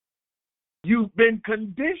 You've been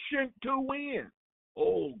conditioned to win.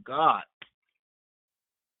 Oh, God.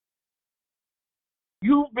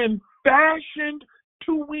 You've been fashioned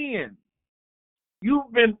to win.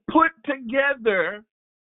 You've been put together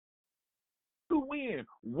to win.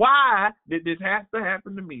 Why did this have to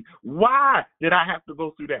happen to me? Why did I have to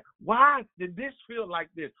go through that? Why did this feel like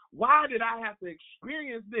this? Why did I have to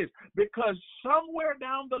experience this? Because somewhere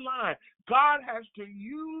down the line, God has to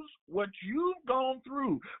use what you've gone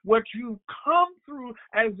through, what you've come through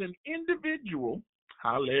as an individual.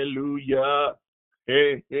 Hallelujah.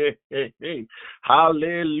 Hey, hey, hey, hey.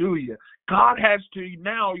 Hallelujah. God has to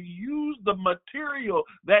now use the material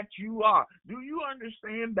that you are. Do you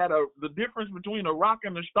understand that the difference between a rock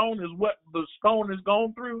and a stone is what the stone has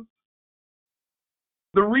gone through?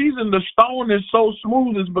 The reason the stone is so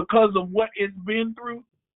smooth is because of what it's been through,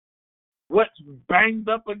 what's banged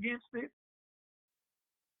up against it.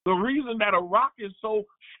 The reason that a rock is so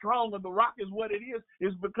strong, or the rock is what it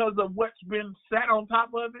is because of what's been sat on top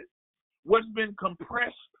of it, what's been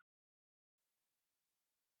compressed.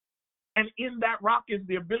 And in that rock is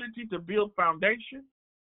the ability to build foundation.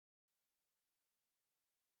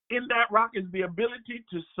 in that rock is the ability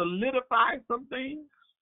to solidify some things,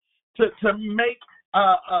 to make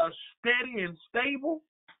steady and stable.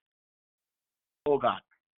 Oh God.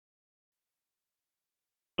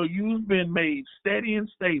 So you've been made steady and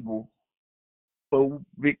stable for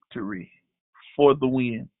victory, for the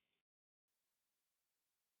win.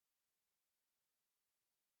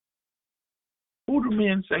 Who do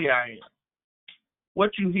men say I am?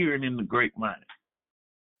 What you hearing in the grapevine?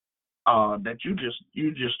 That you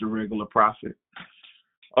just a regular prophet.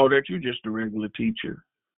 Oh, that you just a regular teacher.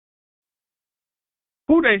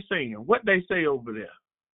 Who they saying? What they say over there?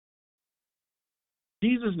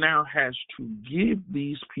 Jesus now has to give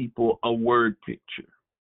these people a word picture.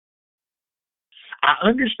 I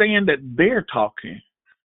understand that they're talking,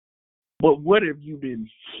 but what have you been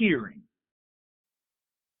hearing?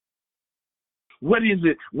 What is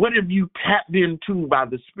it? What have you tapped into by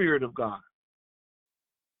the Spirit of God?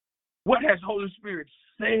 What has Holy Spirit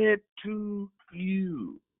said to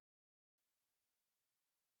you?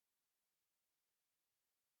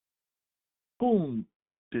 Whom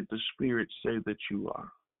did the Spirit say that you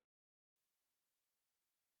are?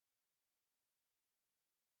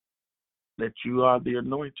 That you are the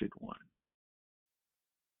anointed one.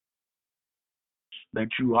 That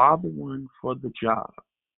you are the one for the job.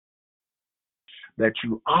 That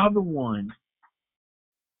you are the one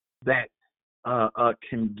that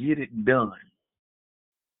can get it done.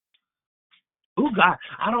 Oh God,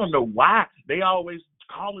 I don't know why they always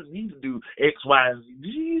calling me to do X, Y, and Z.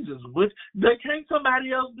 Jesus, but can't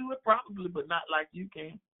somebody else do it? Probably, but not like you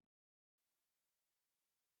can.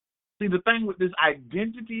 See, the thing with this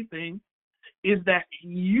identity thing is that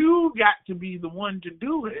you got to be the one to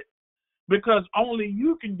do it, because only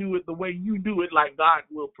you can do it the way you do it, like God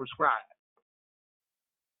will prescribe.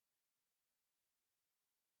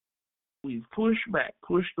 We've pushed back,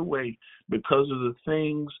 pushed away because of the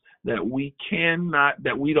things that we cannot,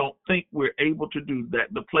 that we don't think we're able to do,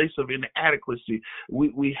 that the place of inadequacy.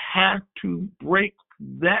 We have to break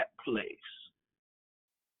that place.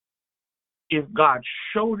 If God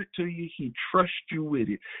showed it to you, he trusts you with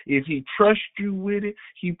it. If he trusts you with it,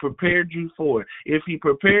 he prepared you for it. If he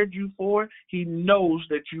prepared you for it, he knows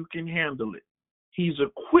that you can handle it. He's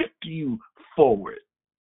equipped you for it.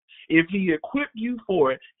 If he equipped you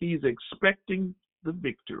for it, he's expecting the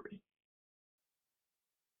victory.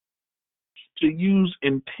 To use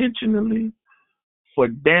intentionally for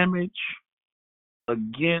damage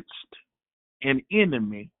against an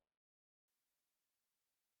enemy.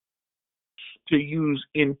 To use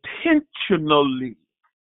intentionally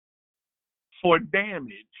for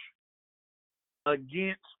damage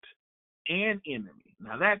against an enemy.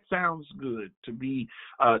 Now that sounds good to be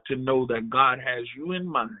to know that God has you in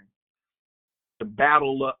mind to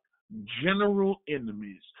battle up general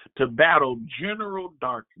enemies, to battle general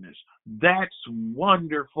darkness. That's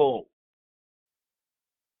wonderful.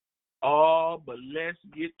 Oh, but let's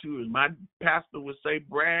get to it. My pastor would say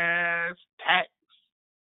brass tacks.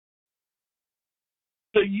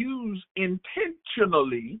 To use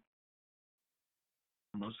intentionally,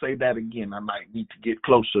 I'm going to say that again. I might need to get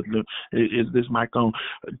closer. Is this mic on?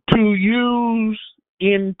 To use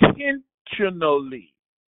intentionally.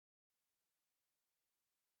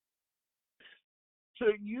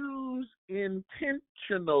 To use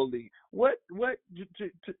intentionally. What to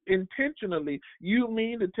intentionally? You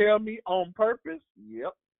mean to tell me on purpose?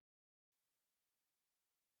 Yep.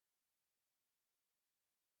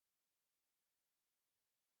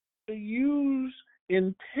 To use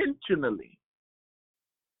intentionally.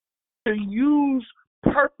 To use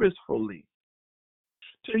purposefully.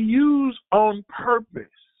 To use on purpose.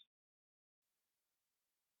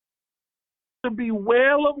 To be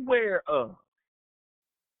well aware of.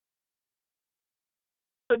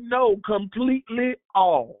 To know completely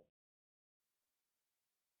all.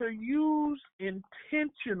 To use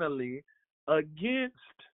intentionally against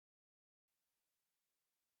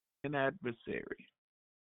an adversary.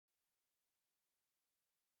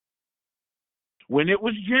 When it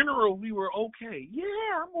was general, we were okay. Yeah,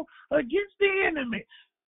 I'm against the enemy.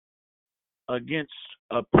 Against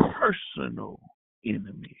a personal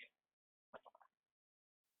enemy.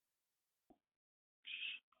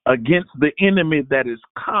 Against the enemy that is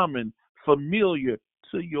common, familiar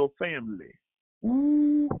to your family.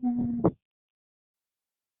 Ooh.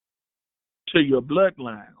 To your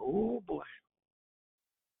bloodline. Oh, boy.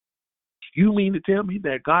 You mean to tell me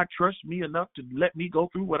that God trusts me enough to let me go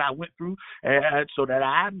through what I went through so that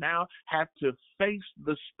I now have to face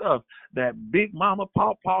the stuff that Big Mama,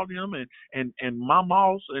 Paw them and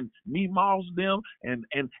Mama's and Meemaw's them and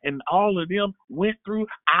all of them went through?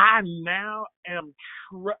 I now am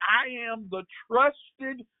I am the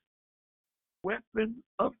trusted weapon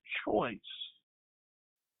of choice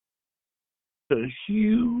to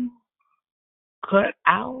hew, cut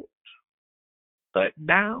out, cut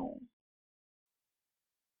down,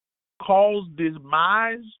 cause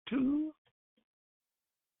demise to.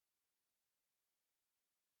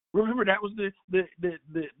 Remember, that was the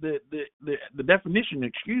definition,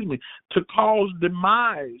 to cause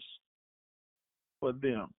demise for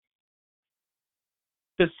them,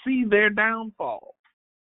 to see their downfall.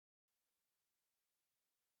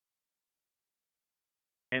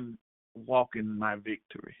 And walk in my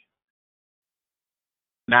victory.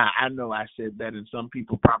 Now, I know I said that, and some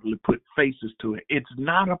people probably put faces to it. It's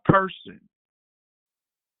not a person.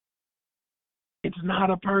 It's not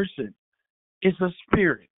a person. It's a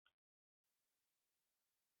spirit.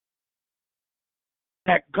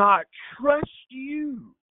 That God trusts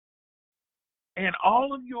you and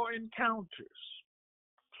all of your encounters,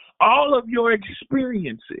 all of your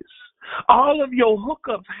experiences, all of your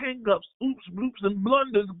hookups, hangups, oops, bloops, and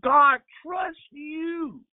blunders. God trusts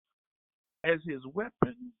you as his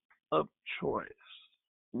weapon of choice.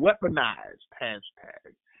 Weaponized,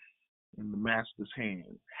 hashtag, in the master's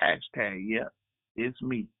hand. Hashtag, yep, it's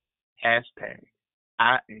me. Hashtag,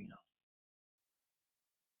 I am.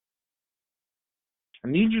 I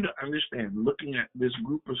need you to understand, looking at this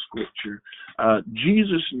group of scripture,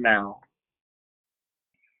 Jesus now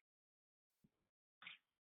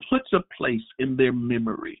puts a place in their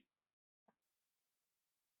memory.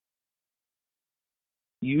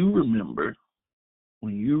 You remember,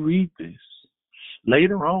 when you read this,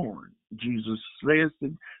 later on, Jesus says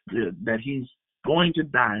that he's going to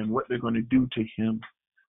die and what they're going to do to him.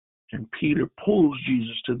 And Peter pulls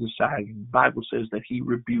Jesus to the side, and the Bible says that he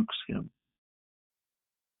rebukes him.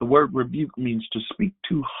 The word rebuke means to speak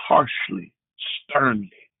too harshly,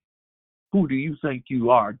 sternly. Who do you think you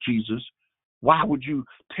are, Jesus? Why would you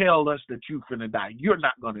tell us that you're going to die? You're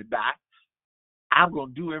not going to die. I'm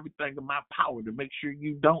going to do everything in my power to make sure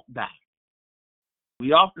you don't die.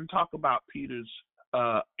 We often talk about Peter's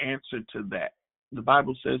answer to that. The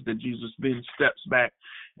Bible says that Jesus then steps back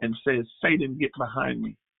and says, Satan, get behind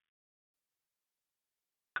me.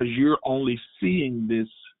 Because you're only seeing this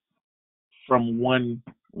from one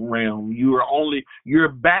realm. You're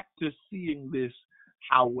back to seeing this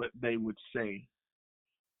how what they would say.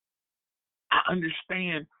 I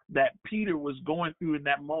understand that Peter was going through in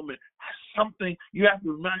that moment something. You have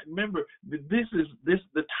to remember that this is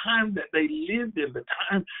the time that they lived in, the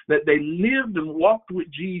time that they lived and walked with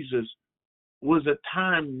Jesus was a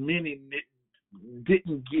time many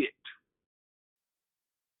didn't get,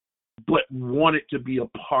 but wanted to be a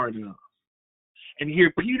part of. And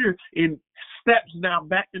here Peter steps now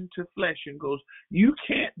back into flesh and goes, you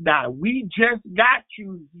can't die. We just got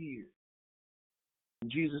you here.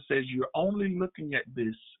 And Jesus says, you're only looking at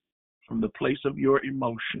this from the place of your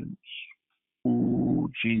emotions. Ooh,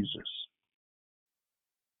 Jesus.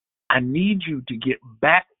 I need you to get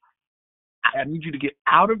back. I need you to get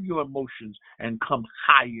out of your emotions and come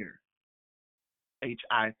higher.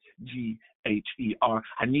 Higher.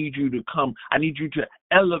 I need you to come. I need you to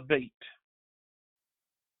elevate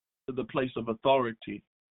to the place of authority.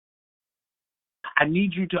 I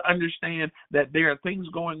need you to understand that there are things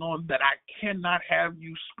going on that I cannot have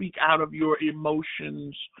you speak out of your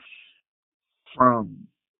emotions from.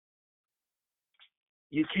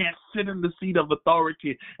 You can't sit in the seat of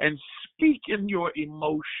authority and speak in your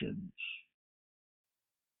emotions.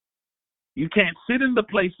 You can't sit in the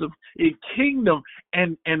place of a kingdom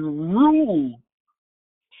and rule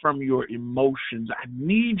from your emotions. I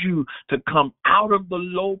need you to come out of the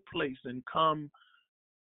low place and come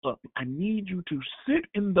up. I need you to sit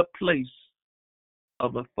in the place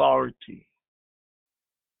of authority.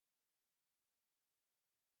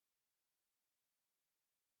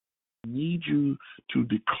 I need you to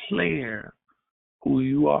declare who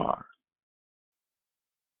you are.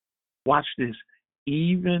 Watch this.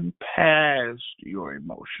 Even past your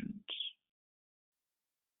emotions.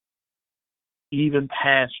 Even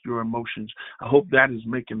past your emotions. I hope that is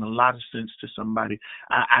making a lot of sense to somebody.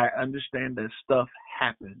 I understand that stuff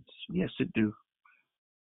happens. Yes, it do.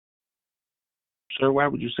 Sir, why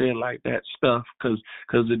would you say it like that? Stuff, because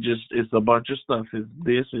it's a bunch of stuff. It's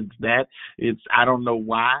this, it's that. It's I don't know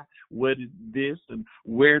why. What is this and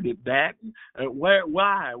where did that? Where?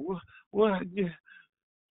 Why? What?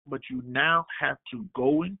 But you now have to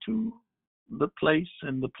go into the place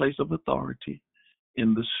of authority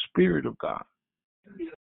in the Spirit of God.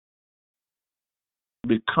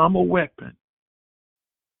 Become a weapon.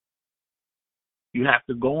 You have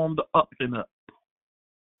to go on the up and up.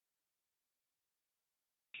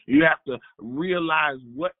 You have to realize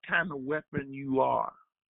what kind of weapon you are.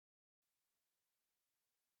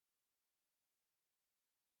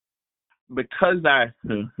 because I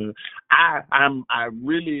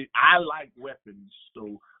like weapons,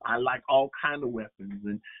 so I like all kind of weapons,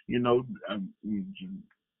 and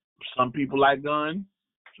some people like guns.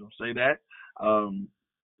 Don't say that.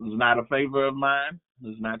 It's not a favor of mine.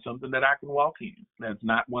 It's not something that I can walk in. That's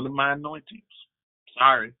not one of my anointings.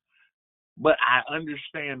 Sorry, but I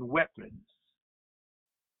understand weapons.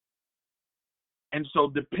 And so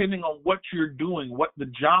depending on what you're doing, what the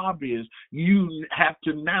job is, you have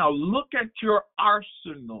to now look at your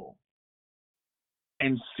arsenal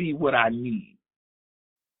and see what I need.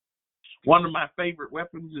 One of my favorite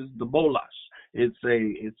weapons is the bolas. It's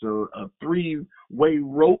a three-way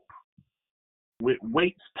rope with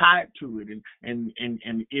weights tied to it, and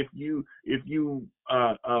if you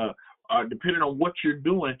depending on what you're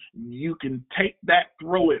doing, you can take that,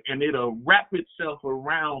 throw it, and it'll wrap itself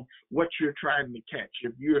around what you're trying to catch.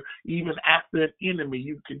 If you're even after an enemy,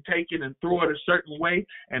 you can take it and throw it a certain way,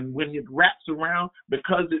 and when it wraps around,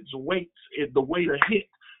 because it's weights, the weight will hit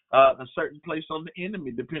a certain place on the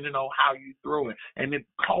enemy, depending on how you throw it, and it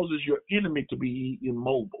causes your enemy to be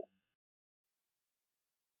immobile.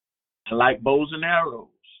 I like bows and arrows.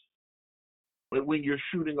 But when you're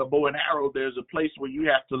shooting a bow and arrow, there's a place where you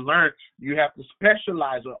have to learn, you have to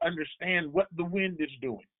specialize or understand what the wind is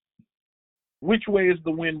doing. Which way is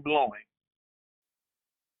the wind blowing?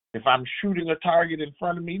 If I'm shooting a target in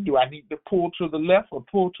front of me, do I need to pull to the left or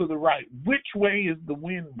pull to the right? Which way is the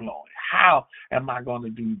wind blowing? How am I going to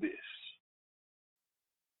do this?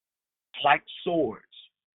 Like swords.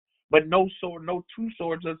 But no two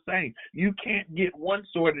swords are the same. You can't get one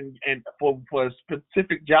sword and for a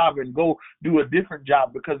specific job and go do a different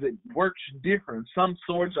job because it works different. Some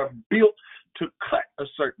swords are built to cut a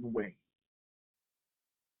certain way.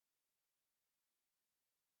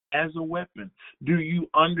 As a weapon, do you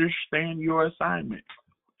understand your assignment?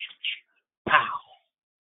 Pow.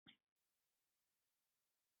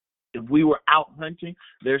 If we were out hunting,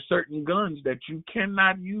 there's certain guns that you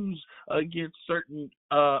cannot use against certain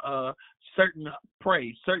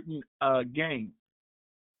prey, certain game.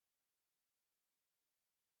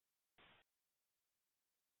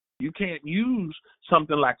 You can't use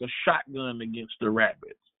something like a shotgun against a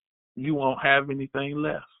rabbit. You won't have anything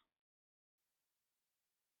left.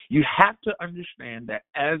 You have to understand that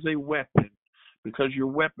as a weapon, because you're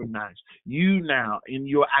weaponized, you now in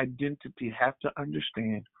your identity have to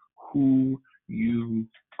understand who you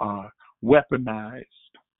are. Weaponized.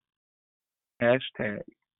 Hashtag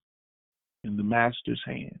in the master's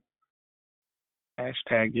hand.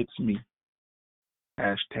 Hashtag it's me.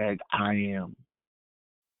 Hashtag I am.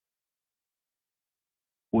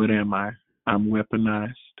 What am I? I'm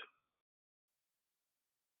weaponized.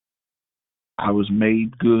 I was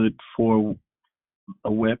made good for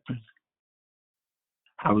a weapon.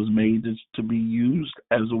 I was made to be used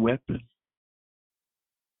as a weapon.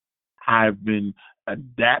 I've been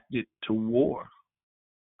adapted to war.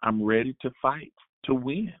 I'm ready to fight to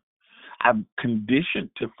win. I'm conditioned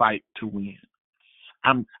to fight to win.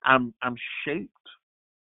 I'm shaped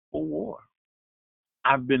for war.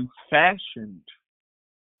 I've been fashioned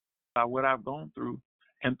by what I've gone through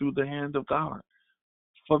and through the hand of God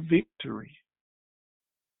for victory.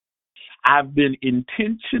 I am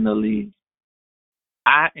intentionally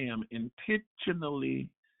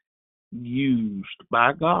used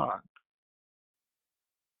by God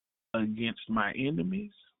against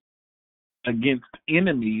enemies, and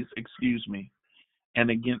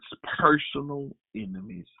against personal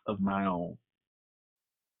enemies of my own.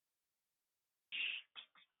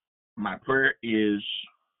 My prayer is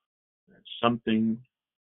that something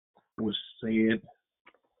was said,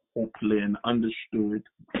 hopefully, and understood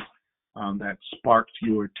that sparked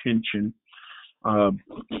your attention.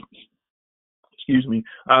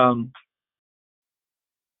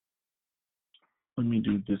 Let me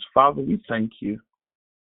do this. Father, we thank you.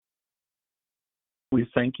 We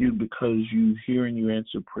thank you because you hear and you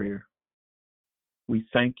answer prayer. We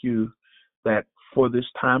thank you that for this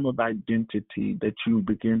time of identity that you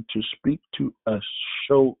begin to speak to us,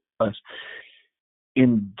 show us,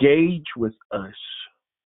 engage with us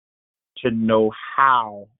to know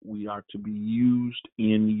how we are to be used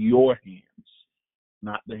in your hands,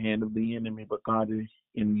 not the hand of the enemy, but God is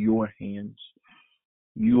in your hands.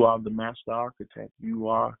 You are the master architect. You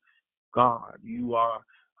are God. You are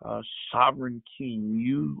a sovereign king.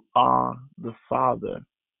 You are the Father.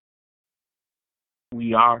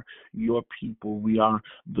 We are your people. We are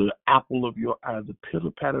the apple of your eye, the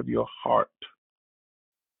pillar pad of your heart.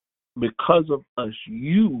 Because of us,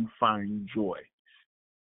 you find joy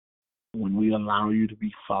when we allow you to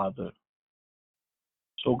be Father.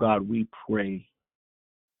 So, God, we pray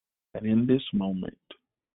that in this moment,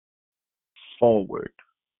 forward,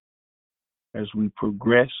 as we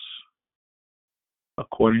progress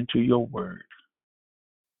according to your word,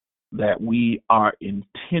 that we are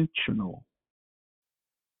intentional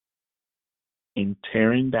in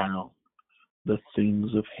tearing down the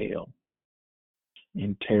things of hell,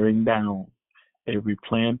 in tearing down every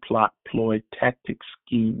plan, plot, ploy, tactic,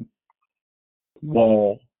 scheme,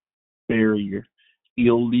 wall, barrier,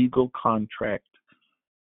 illegal contract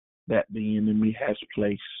that the enemy has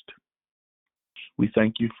placed. We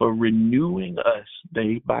thank you for renewing us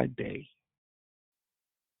day by day.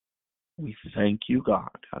 We thank you, God,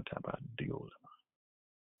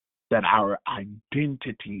 that our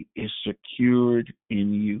identity is secured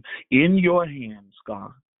in you, in your hands,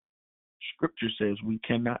 God. Scripture says we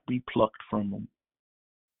cannot be plucked from them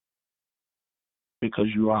because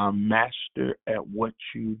you are a master at what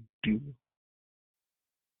you do.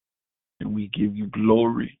 And we give you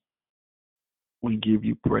glory. We give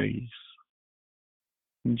you praise.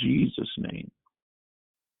 In Jesus' name.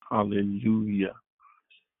 Hallelujah.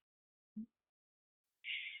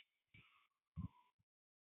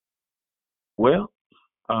 Well,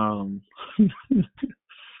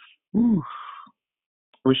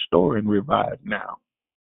 restore and revive now.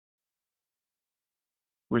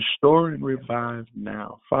 Restore and revive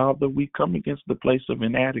now. Father, we come against the place of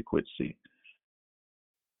inadequacy.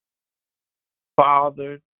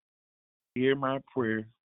 Father, hear my prayer.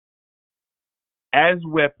 As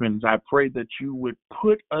weapons, I pray that you would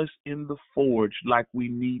put us in the forge like we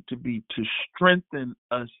need to be to strengthen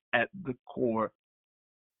us at the core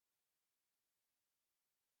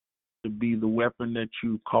to be the weapon that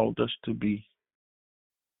you called us to be.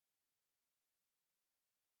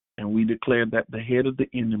 And we declare that the head of the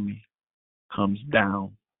enemy comes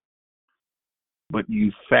down, but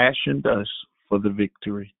you fashioned us for the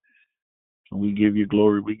victory. And we give you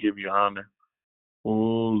glory, we give you honor. Oh,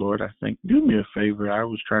 Lord, I think, do me a favor. I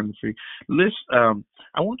was trying to figure. Listen,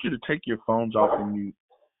 I want you to take your phones off of mute,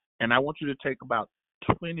 and I want you to take about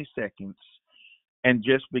 20 seconds and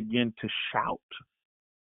just begin to shout.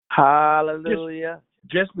 Hallelujah.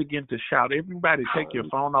 Just begin to shout. Everybody take your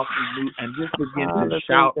phone off the mute and just begin to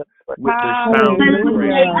shout with the sound of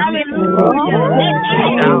praise.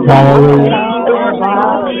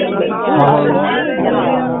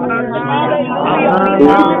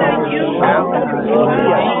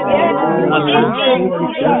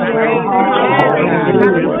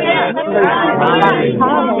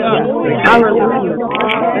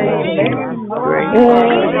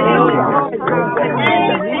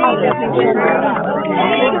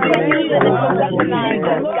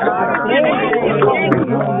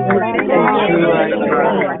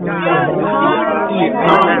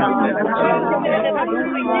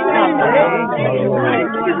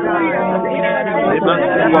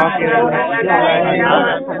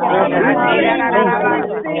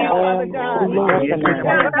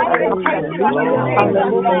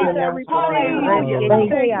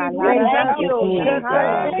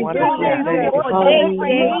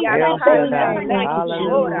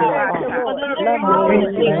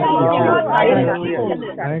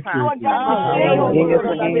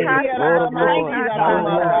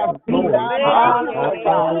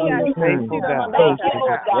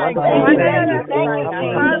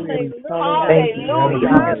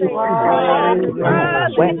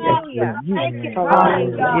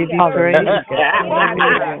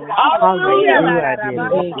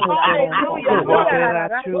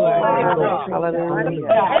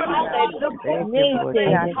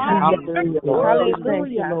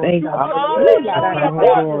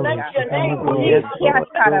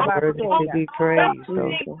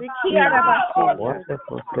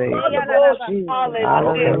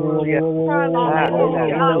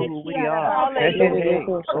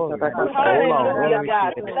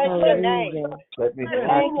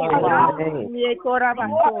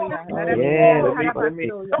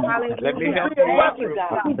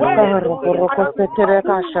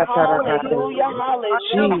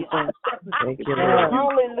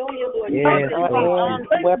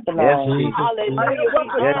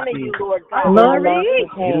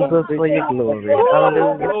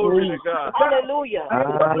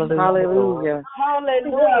 Hallelujah.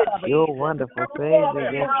 You're a wonderful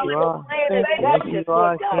Savior. Yes, you are. Yes, you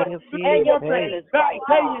are, King of Kings. And your plan is right.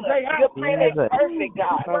 Your plan is perfect,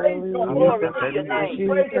 God. Glory to your name.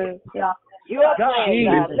 Your plan,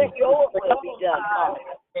 God. Let your will be done, God.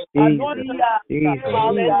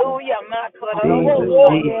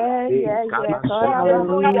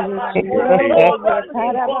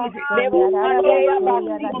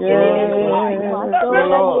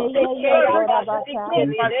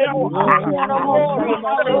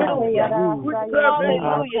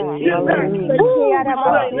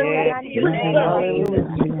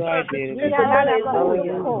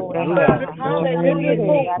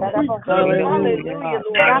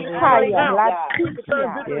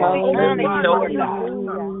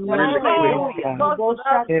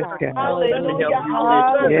 Hallelujah.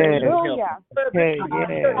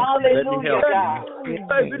 Hallelujah.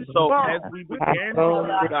 So as we began,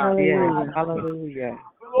 hallelujah.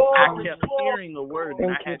 I kept hearing a word,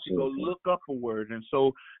 and I had to go look up a word. And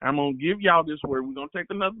so I'm going to give y'all this word. We're going to take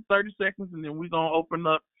another 30 seconds, and then we're going to open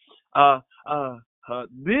up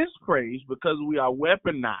this praise, because we are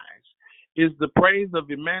weaponized, is the praise of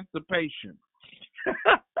emancipation.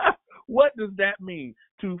 What does that mean?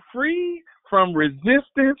 To free from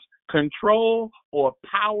resistance, control, or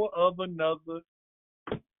power of another,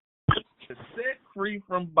 to set free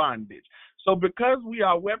from bondage. So because we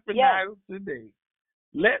are weaponized today,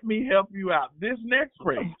 let me help you out. This next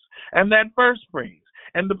praise, and that first praise,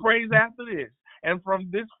 and the praise after this, and from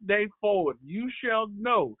this day forward, you shall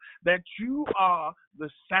know that you are the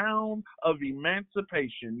sound of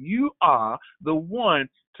emancipation. You are the one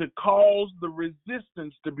to cause the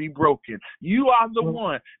resistance to be broken. You are the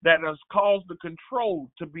one that has caused the control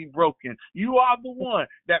to be broken. You are the one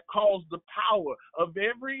that caused the power of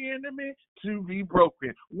every enemy to be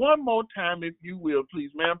broken. One more time, if you will,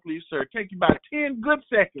 please, ma'am, please, sir. Take you about 10 good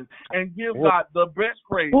seconds and give God the best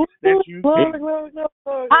praise that you can.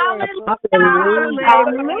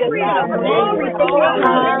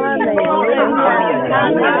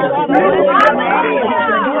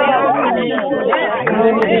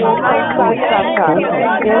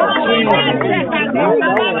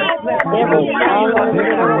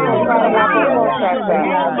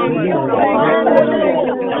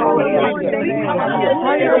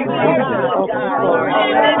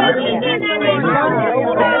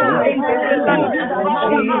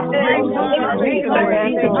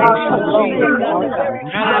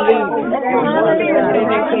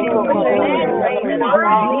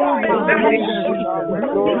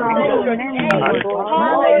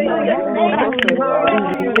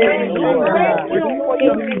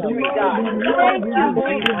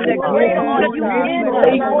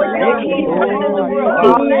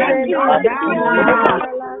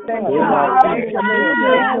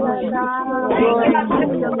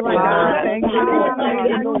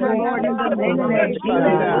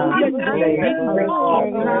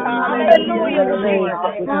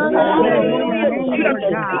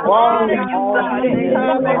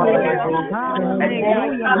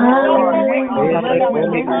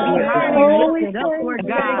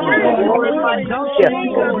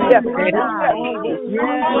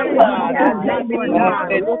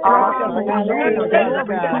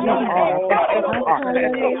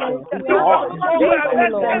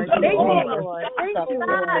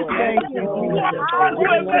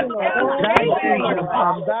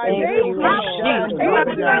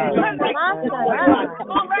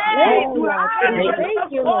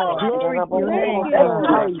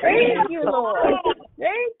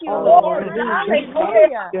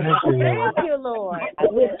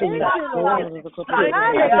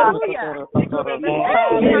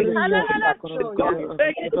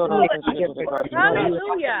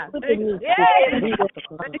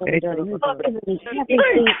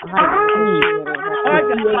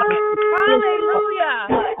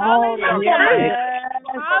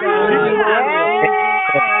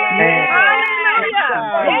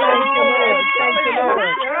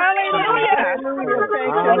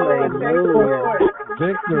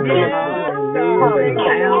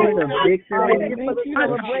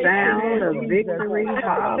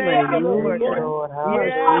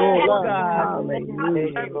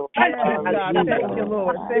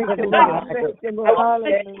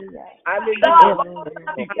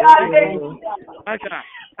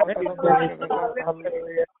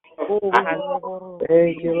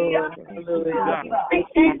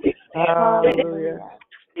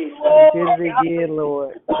 Hallelujah. You did it again,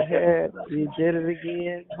 Lord. You did it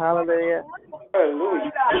again. Hallelujah. Hallelujah.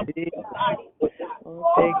 Thank you, Lord.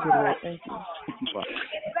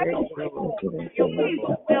 Thank you.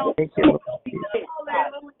 Thank you, Lord. Thank you,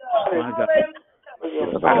 Lord.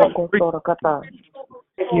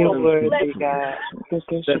 You're worthy, God.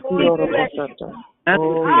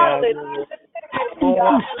 Oh, God.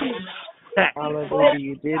 Hallelujah.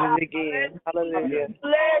 You did it again. Hallelujah.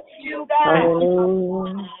 Bless you, God.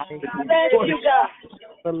 Hallelujah. Bless you, God.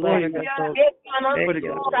 for letting us know. Thank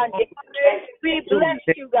you. We bless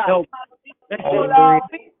you, God. Hallelujah.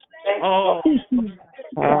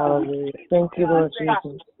 Hallelujah. Thank you, Lord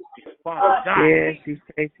Jesus. Yes, He's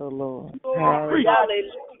faithful, Lord. Hallelujah.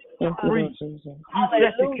 Thank you, Lord Jesus.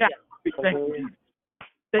 Hallelujah.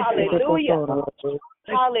 Hallelujah.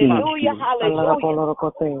 Hallelujah. Hallelujah.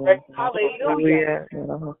 Hallelujah.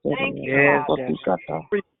 Hallelujah. Thank you, Yes, Father. yes.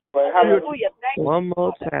 Hallelujah. Thank you. One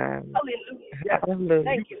more time. Hallelujah. Hallelujah.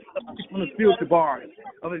 Thank you. On the spiritual bars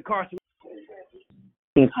of incarceration.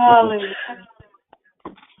 Hallelujah.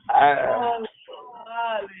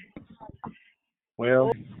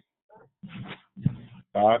 Well,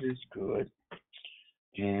 God is good.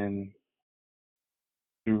 And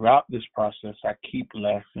throughout this process, I keep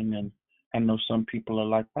laughing. And I know some people are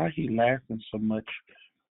like, why he laughing so much?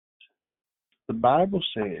 The Bible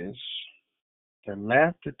says that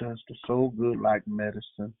laughter does the soul good like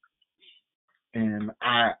medicine. And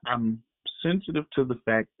I'm sensitive to the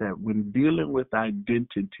fact that when dealing with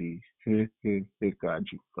identity, God,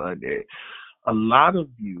 you funny. A lot of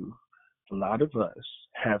us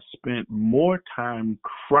have spent more time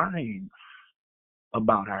crying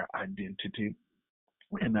about our identity.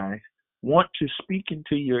 And I want to speak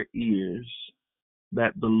into your ears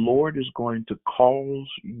that the Lord is going to cause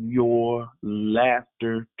your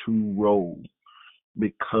laughter to roll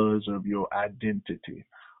because of your identity.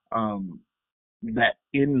 That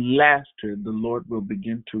in laughter, the Lord will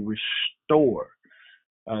begin to restore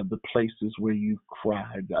the places where you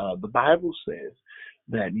cried. The Bible says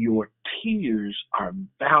that your tears are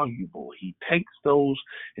valuable. He takes those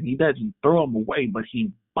and he doesn't throw them away, but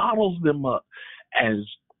he bottles them up as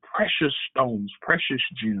precious stones, precious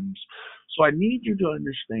gems. So I need you to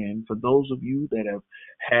understand, for those of you that have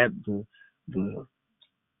had the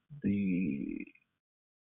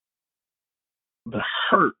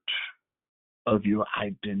hurt of your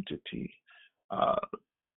identity,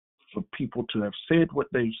 for people to have said what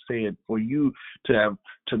they've said, for you to have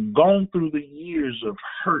gone through the years of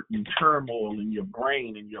hurt and turmoil in your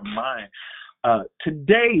brain and your mind.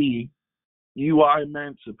 Today, you are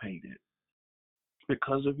emancipated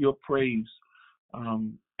because of your praise.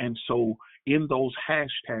 And so in those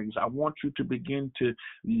hashtags, I want you to begin to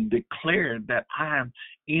declare that I am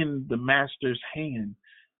in the Master's hand.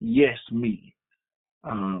 Yes, me.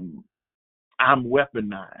 I'm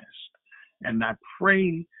weaponized. And I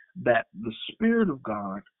pray that the Spirit of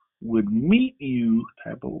God would meet you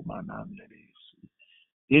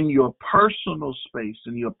in your personal space,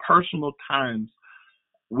 in your personal times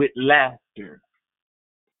with laughter,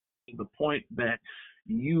 to the point that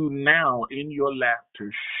you now, in your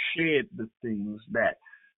laughter, shed the things that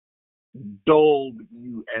dulled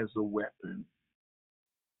you as a weapon,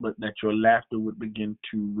 but that your laughter would begin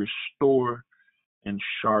to restore and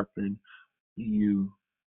sharpen you.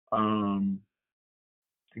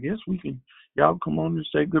 I guess we can, y'all come on and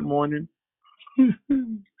say good morning.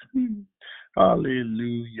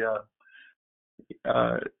 Hallelujah.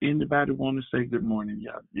 Anybody want to say good morning?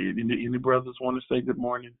 Y'all? Any brothers want to say good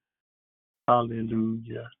morning?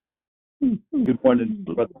 Hallelujah. Good morning,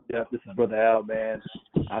 Brother Jeff. This is Brother Al, man.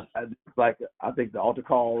 I think the altar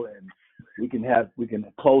call, and we can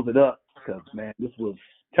close it up because, man, this was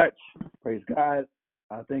touch. Praise God.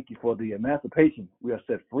 I thank you for the emancipation. We are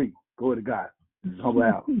set free. Glory to God. Humble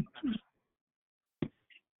Al.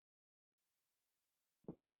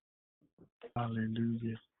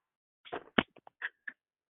 Hallelujah.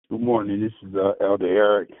 Good morning. This is Elder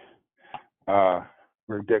Eric.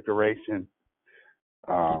 Great decoration.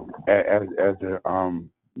 As a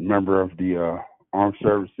member of the armed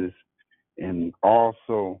services and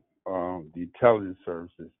also the intelligence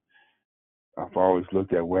services, I've always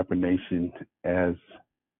looked at weaponation as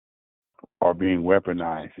being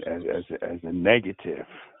weaponized as a negative.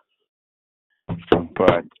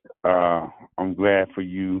 But I'm glad for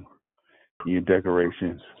you. Your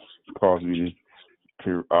decorations caused me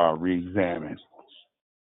to re-examine.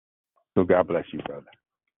 So God bless you, brother.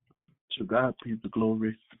 To God be the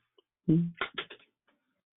glory.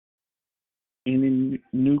 Any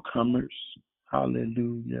newcomers?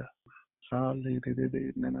 Hallelujah. Hallelujah.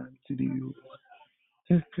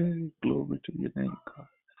 Glory to your name, God.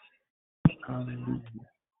 Hallelujah.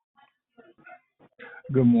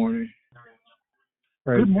 Good morning.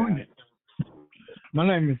 Good morning. My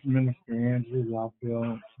name is Minister Andrew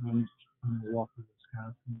Lockville. I'm in Milwaukee,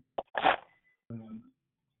 Wisconsin.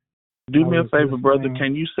 Do me a favor, brother.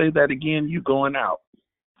 Can you say that again? You going out.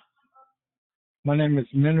 My name is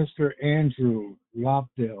Minister Andrew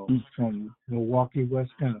Lockville from Milwaukee,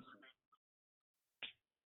 Wisconsin.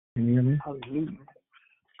 Can you hear me? Hallelujah.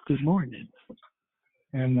 Good morning.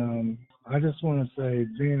 And I just want to say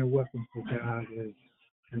being a weapon for God is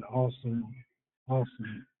an awesome,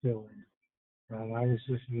 awesome feeling. I was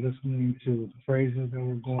just listening to the phrases that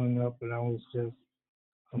were going up, and I was just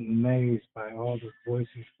amazed by all the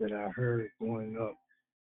voices that I heard going up,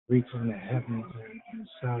 reaching the heavens and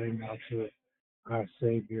shouting out to our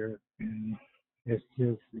Savior. And it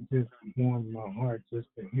just warmed my heart just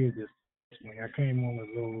to hear this. I came on a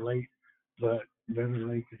little late, but better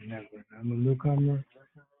late than never. I'm a newcomer.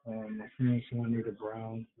 My friend Juanita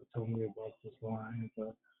Brown told me about this line,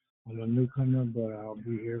 but I'm a newcomer, but I'll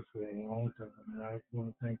be here for a long time. And I want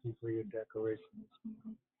to thank you for your decorations.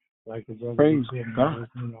 Like the brother Praise said, God. my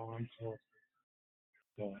listening arms.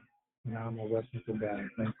 So now I'm a wrestler for God.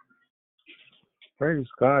 Thank you. Praise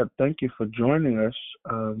God. Thank you for joining us.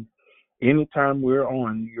 Anytime we're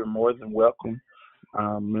on, you're more than welcome,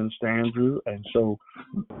 Minister Andrew. And so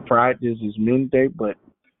Fridays is Men Day, but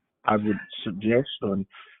I would suggest and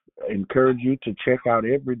encourage you to check out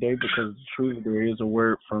every day because truly there is a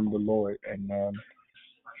word from the Lord. And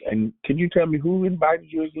can you tell me who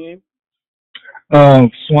invited you again?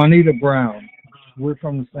 Juanita Brown. We're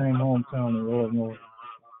from the same hometown in Illinois.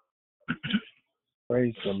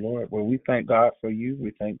 Praise the Lord. Well, we thank God for you.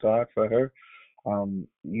 We thank God for her.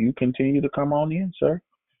 You continue to come on in, sir.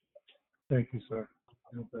 Thank you, sir.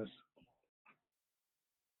 God bless.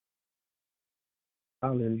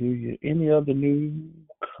 Hallelujah. Any other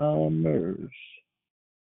newcomers?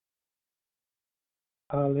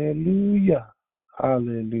 Hallelujah.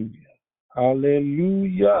 Hallelujah.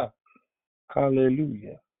 Hallelujah.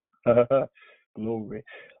 Hallelujah. Glory.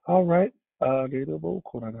 All right. Thank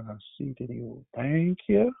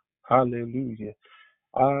you. Hallelujah.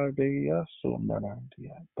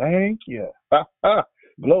 Thank you.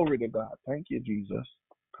 Glory to God. Thank you, Jesus.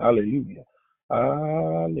 Hallelujah.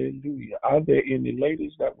 Hallelujah. Are there any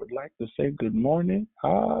ladies that would like to say good morning?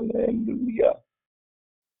 Hallelujah.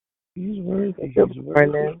 He's worthy. Good He's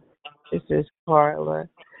worthy. morning. This is Carla.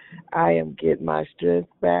 I am getting my strength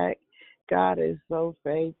back. God is so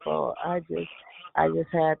faithful. I just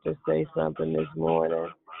had to say something this morning,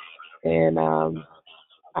 and I'm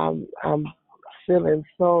feeling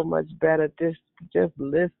so much better just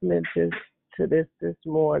listening to this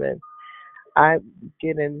morning. I'm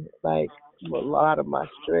getting like a lot of my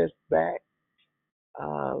strength back,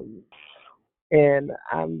 and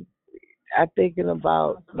I'm thinking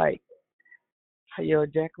about like your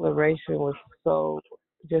declaration was so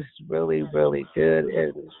just really good,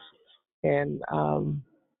 and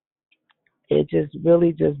it just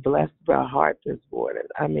really just blessed my heart this morning.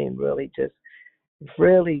 I mean, really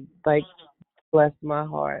like blessed my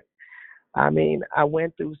heart. I mean, I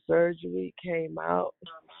went through surgery, came out,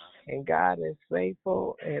 and God is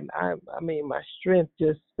faithful, and I mean, my strength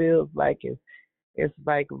just feels like it's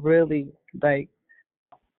like really like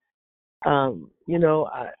you know,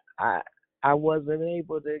 I wasn't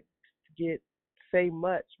able to say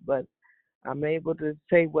much, but I'm able to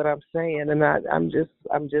say what I'm saying, and I'm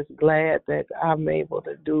just glad that I'm able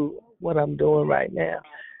to do what I'm doing right now.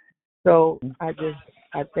 So I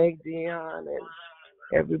thank Dion and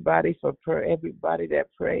everybody everybody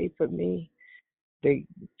that prayed for me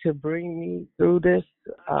to bring me through this,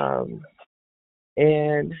 and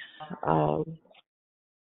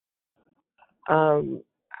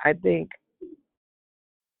I think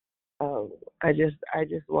I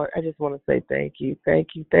just want to say thank you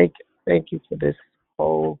for this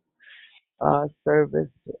whole service.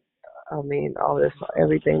 I mean, all this,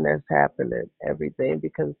 everything that's happening, everything,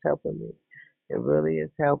 because it's helping me. It really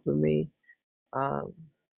is helping me um,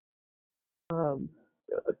 um,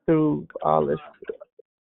 through all this,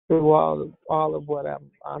 through all of what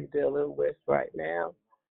I'm dealing with right now.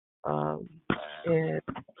 And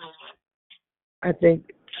I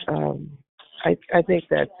think I think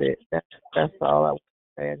that's it. That's all I want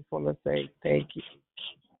to say. I just want to say thank you.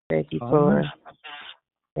 Thank you for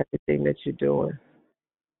everything that you're doing.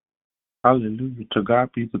 Hallelujah. To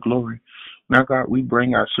God be the glory. Now, God, we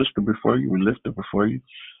bring our sister before you. We lift her before you.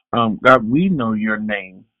 God, we know your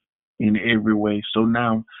name in every way. So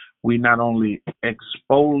now we not only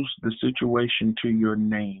expose the situation to your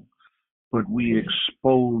name, but we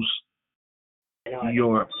expose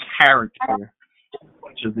your character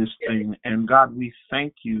to this thing. And God, we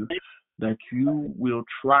thank you that you will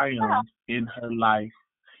triumph in her life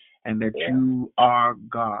and that you are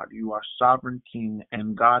God. You are sovereign King,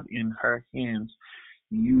 and God, in her hands,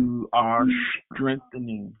 you are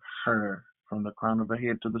strengthening her from the crown of her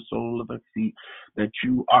head to the sole of her feet, that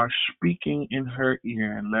you are speaking in her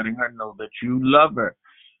ear and letting her know that you love her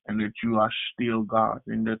and that you are still God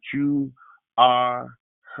and that you are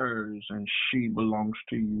hers and she belongs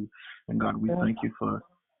to you. And God, we thank you for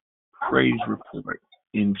praise report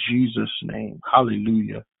in Jesus' name.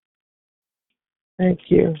 Hallelujah. Thank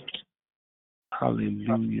you.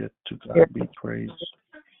 Hallelujah. To God be praised.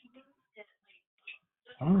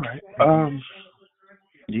 All right.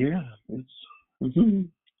 Yeah. It's.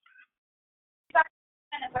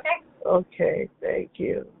 Okay, thank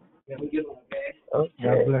you. Okay.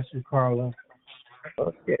 God bless you, Carla.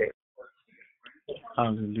 Okay.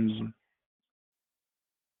 Hallelujah.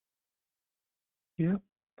 Yeah.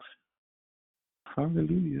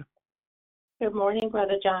 Hallelujah. Good morning,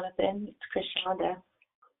 Brother Jonathan. It's Krishanda.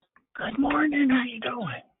 Good morning. How you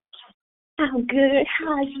doing? I'm good.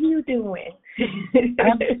 How are you doing?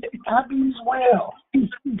 I'm as well.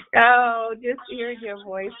 Oh, just hearing your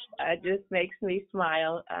voice just makes me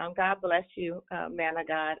smile. God bless you, man of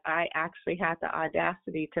God. I actually had the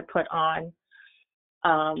audacity to put on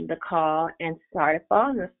the call and started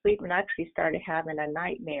falling asleep and actually started having a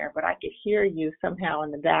nightmare, but I could hear you somehow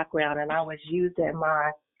in the background, and I was using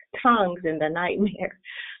my tongues in the nightmare.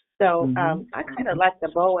 So I kind of like the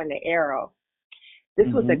bow and the arrow. This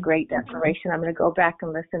was a great declaration. I'm going to go back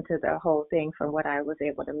and listen to the whole thing from what I was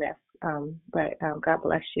able to miss. But God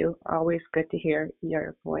bless you. Always good to hear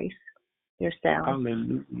your voice, your sound.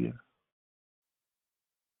 Hallelujah.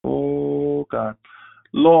 Oh, God.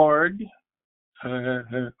 Lord,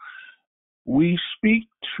 we speak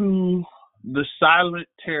to the silent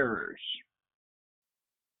terrors.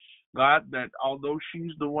 God, that although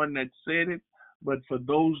she's the one that said it, but for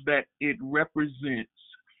those that it represents,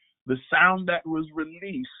 the sound that was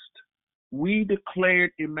released, we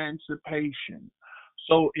declared emancipation.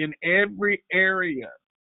 So in every area,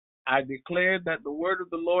 I declare that the word of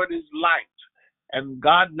the Lord is light, and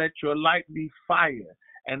God, let your light be fire,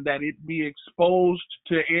 and that it be exposed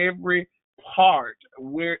to every part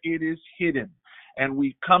where it is hidden. And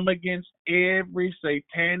we come against every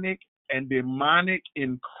satanic and demonic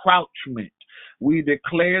encroachment. We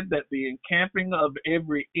declare that the encamping of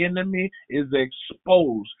every enemy is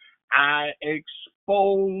exposed. I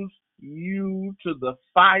expose you to the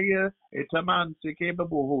fire. The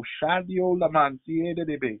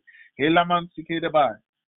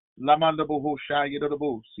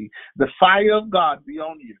fire of God be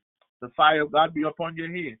on you. The fire of God be upon your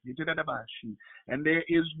head. And there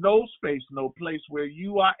is no space, no place where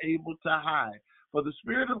you are able to hide. For the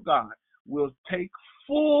Spirit of God will take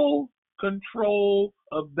full control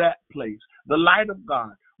of that place. The light of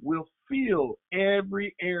God will fill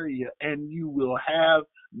every area, and you will have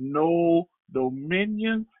no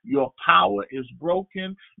dominion. Your power is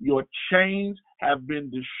broken. Your chains have been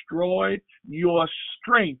destroyed. Your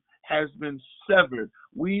strength has been severed.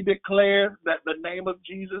 We declare that the name of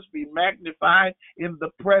Jesus be magnified in the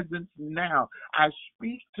presence now. I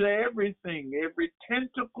speak to everything, every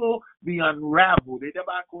tentacle be unraveled.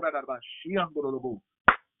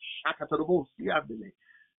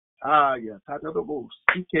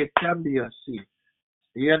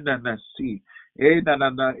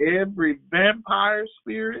 Every vampire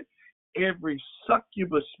spirit, every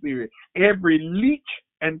succubus spirit, every leech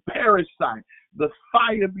and parasite, the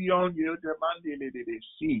fire beyond you.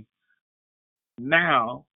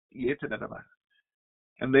 Now,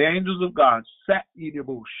 and the angels of God sat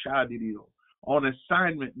on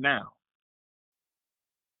assignment now.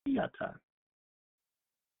 Yeah.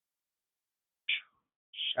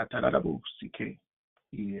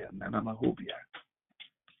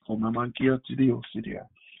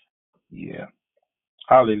 Yeah.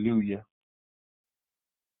 Hallelujah.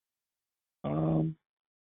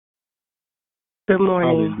 Good morning.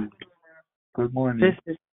 Hallelujah. Good morning.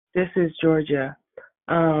 This is Georgia.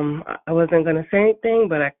 I wasn't gonna say anything,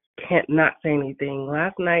 but I can't not say anything.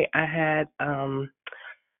 Last night I had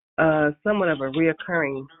somewhat of a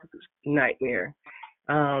reoccurring nightmare.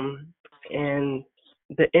 And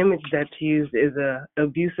the image that's used is a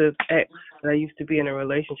abusive ex that I used to be in a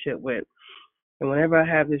relationship with. And whenever I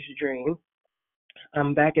have this dream,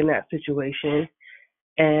 I'm back in that situation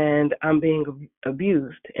and I'm being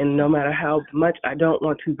abused. And no matter how much I don't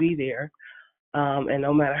want to be there, and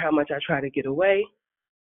no matter how much I try to get away,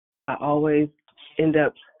 I always end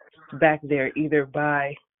up back there either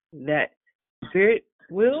by that spirit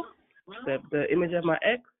will, the image of my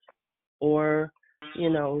ex, or,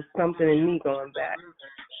 something in me going back.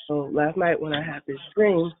 So last night when I had this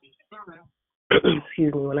dream,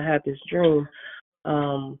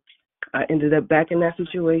 I ended up back in that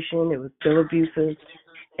situation. It was still abusive.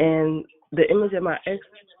 And the image of my ex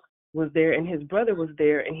was there and his brother was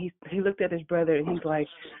there, and he looked at his brother and he's like,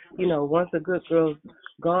 once a good girl's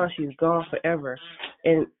gone, she's gone forever.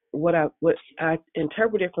 And what I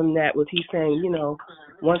interpreted from that was he's saying,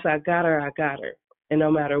 once I got her, and no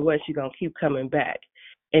matter what, she's gonna keep coming back.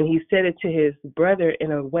 and he said it to his brother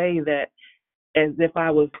in a way that, as if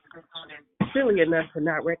I was silly enough to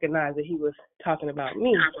not recognize that he was talking about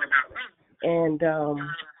me. And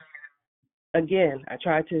again, I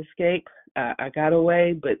tried to escape. I got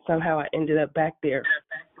away, but somehow I ended up back there.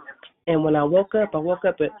 And when I woke up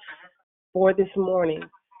at 4 this morning,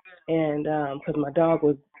 and because my dog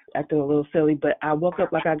was acting a little silly, but I woke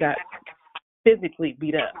up like I got physically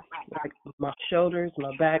beat up. Like my shoulders,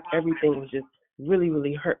 my back, everything was just really,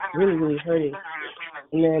 really hurting.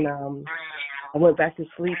 And then I went back to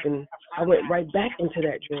sleep, and I went right back into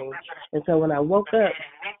that dream. And so when I woke up,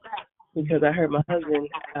 because I heard my husband,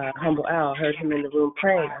 Humble Al, I heard him in the room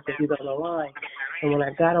praying. I said, he's on the line. And when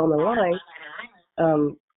I got on the line,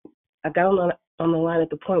 I got on the line at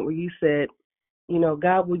the point where you said, you know,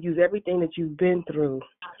 God will use everything that you've been through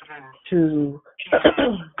to,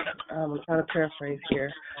 I'm trying to paraphrase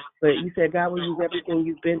here, but you said God will use everything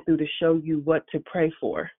you've been through to show you what to pray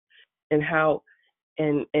for and how,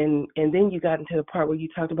 and then you got into the part where you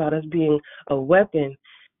talked about us being a weapon,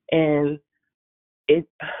 and it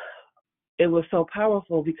was so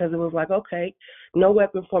powerful because it was like, okay, no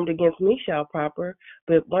weapon formed against me shall prosper,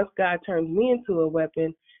 but once God turns me into a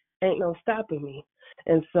weapon, ain't no stopping me.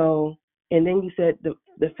 And so, and then you said the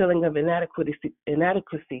feeling of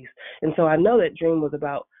inadequacies. And so I know that dream was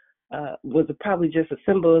about, was probably just a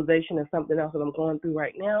symbolization of something else that I'm going through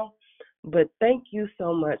right now. But thank you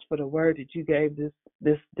so much for the word that you gave this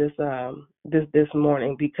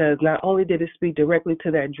morning, because not only did it speak directly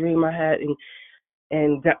to that dream I had,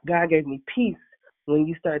 and God gave me peace when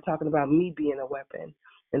you started talking about me being a weapon.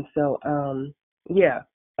 And so,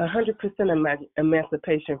 100%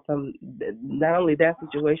 emancipation from not only that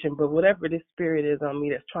situation, but whatever this spirit is on me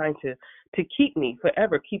that's trying to keep me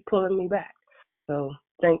forever, keep pulling me back. So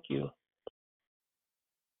thank you.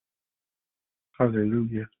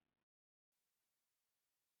 Hallelujah.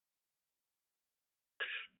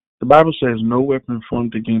 The Bible says, no weapon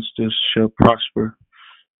formed against us shall prosper.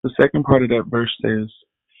 The second part of that verse says,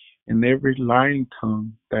 and every lying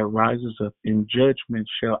tongue that rises up in judgment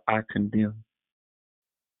shall I condemn.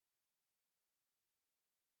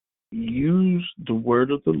 Use the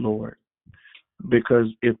word of the Lord,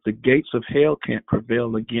 because if the gates of hell can't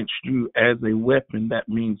prevail against you as a weapon, that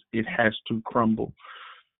means it has to crumble.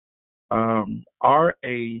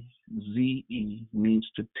 RAZE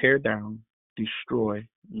means to tear down, destroy,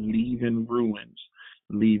 leave in ruins,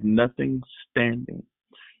 leave nothing standing.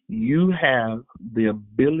 You have the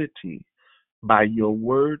ability, by your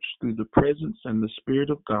words, through the presence and the Spirit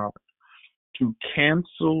of God, to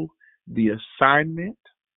cancel the assignment,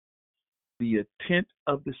 the intent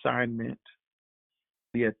of the assignment,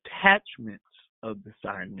 the attachments of the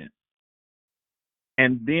assignment,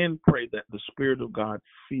 and then pray that the Spirit of God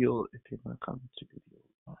fill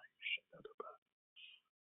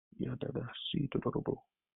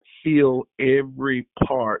every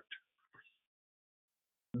part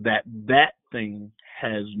that thing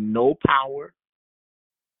has no power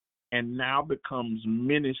and now becomes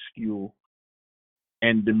minuscule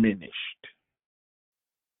and diminished.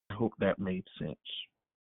 I hope that made sense.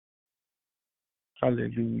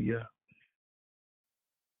 Hallelujah.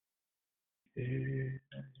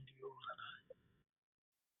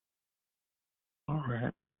 All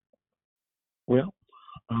right. Well,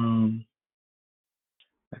 I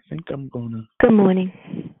think I'm gonna. Good morning.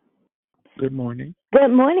 Good morning. Good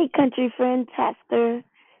morning, country friend, pastor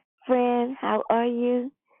friend. How are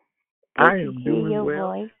you? Good I am doing your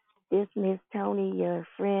well. Voice. This Miss Tony, your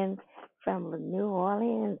friend from New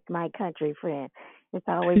Orleans, my country friend. It's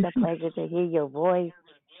always a pleasure to hear your voice,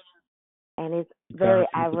 and it's very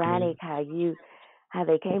ironic how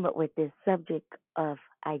they came up with this subject of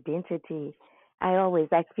identity. I always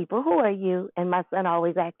ask people, "Who are you?" And my son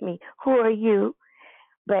always asks me, "Who are you?"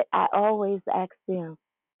 But I always ask them,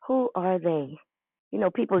 "Who are they?" You know,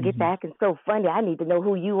 people get to acting so funny. I need to know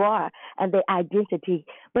who you are and their identity.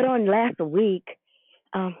 But on last week,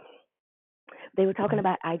 they were talking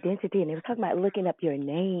about identity, and they were talking about looking up your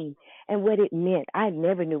name and what it meant. I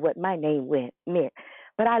never knew what my name meant.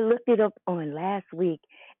 But I looked it up on last week,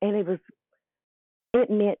 and it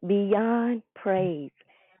meant beyond praise.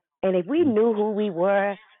 And if we knew who we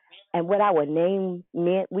were and what our name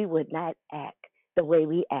meant, we would not act the way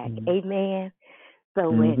we act. Amen. So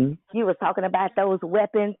when you were talking about those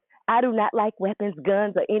weapons, I do not like weapons,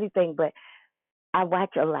 guns, or anything, but I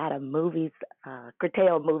watch a lot of movies,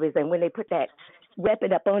 curtailed movies, and when they put that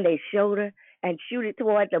weapon up on their shoulder and shoot it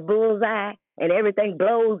toward the bullseye and everything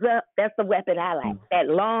blows up, that's the weapon I like, that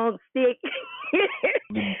long stick.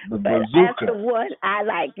 The But that's the one I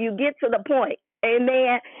like. You get to the point.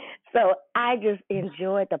 Amen. So I just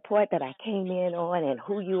enjoyed the part that I came in on and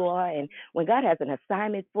who you are. And when God has an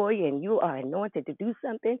assignment for you and you are anointed to do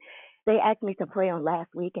something, they asked me to pray on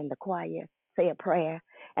last week in the choir, say a prayer.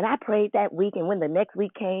 And I prayed that week. And when the next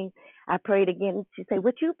week came, I prayed again. She said,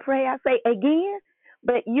 would you pray? I say, again?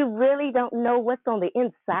 But you really don't know what's on the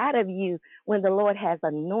inside of you when the Lord has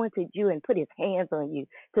anointed you and put his hands on you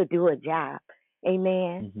to do a job.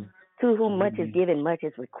 Amen. Mm-hmm. To whom much is given, much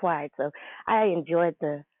is required. So I enjoyed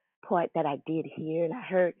the part that I did here. And I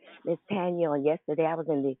heard Miss Tanya on yesterday. I was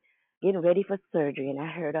in the getting ready for surgery, and I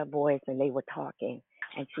heard her voice, and they were talking.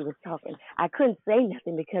 And she was talking. I couldn't say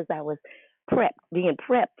nothing because I was being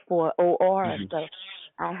prepped for OR. Mm-hmm. So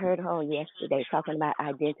I heard her on yesterday talking about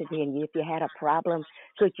identity, and if you had a problem,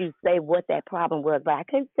 could you say what that problem was? But I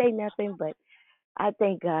couldn't say nothing, but I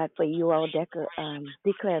thank God for you all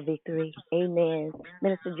declare victory. Amen.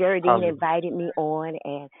 Minister Geraldine invited me on,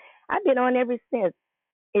 and I've been on ever since.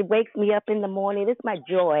 It wakes me up in the morning. It's my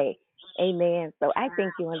joy. Amen. So I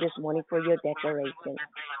thank you on this morning for your declaration.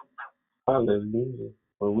 Hallelujah.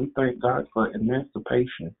 Well, we thank God for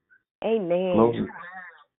emancipation. Amen. Glory.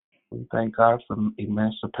 We thank God for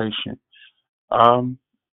emancipation.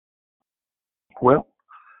 Well,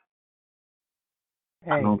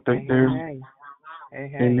 Hey, I don't think hey, there's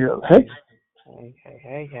any other. hey.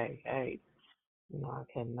 You know, I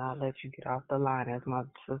cannot let you get off the line, as my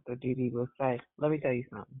sister Dee would say. Let me tell you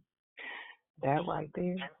something. That right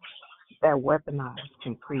there, that weaponized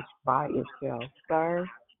can preach by itself. Sir.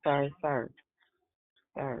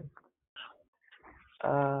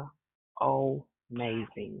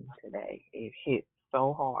 Amazing today. It hit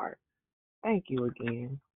so hard. Thank you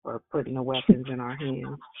again for putting the weapons in our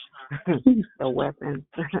hands. The weapons,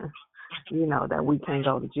 you know, that we can't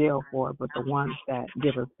go to jail for, but the ones that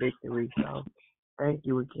give us victory. So thank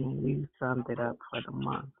you again. You summed it up for the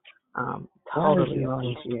month. Totally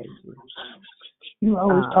appreciate you. You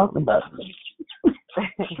always talking about it.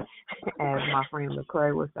 As my friend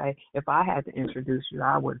LaCroix would say, if I had to introduce you,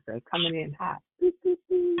 I would say, coming in hot.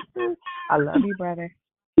 I love you, brother.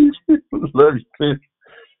 Love you,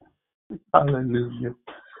 sis. Hallelujah.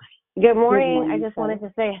 Good morning. I just wanted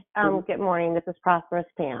to say, good morning. This is Prosperous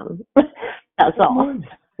Pam. That's all.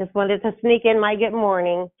 Just wanted to sneak in my good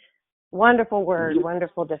morning. Wonderful word,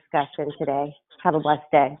 wonderful discussion today. Have a blessed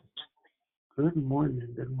day. Good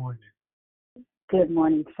morning. Good morning. Good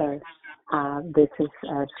morning, sir. This is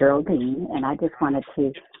Geraldine, and I just wanted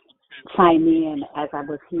to chime in as I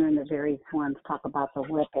was hearing the various ones talk about the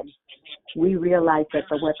weapons. We realize that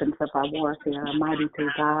the weapons of our warfare are mighty through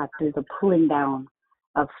God, through the pulling down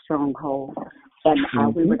of strongholds.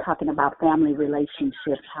 And we were talking about family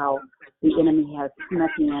relationships, how the enemy has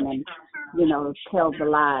snuck in and, you know, tells the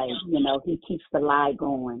lie. You know, he keeps the lie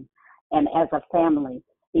going. And as a family,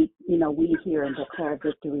 you know, we hear and declare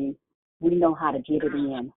victory. We know how to get it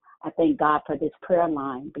in. I thank God for this prayer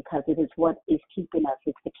line because it is what is keeping us.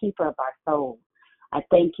 It's the keeper of our soul. I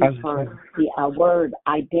thank you for the word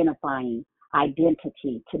identifying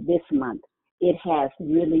identity to this month. It has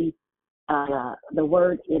really, the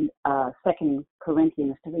word in 2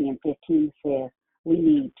 Corinthians 3:15 says we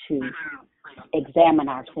need to examine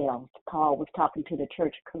ourselves. Paul was talking to the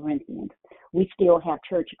church of Corinthians. We still have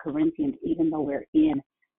church of Corinthians even though we're in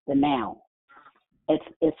the now.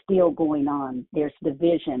 It's still going on. There's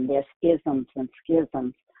division, there's isms and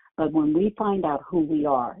schisms. But when we find out who we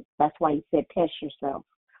are, that's why he said, test yourself.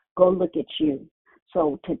 Go look at you.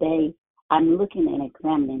 So today, I'm looking and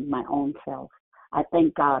examining my own self. I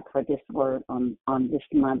thank God for this word on this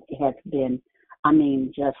month. It has been,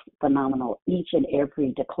 just phenomenal. Each and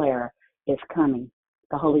every declarer is coming.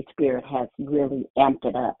 The Holy Spirit has really amped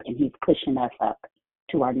it up, and he's pushing us up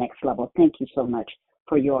to our next level. Thank you so much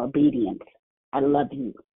for your obedience. I love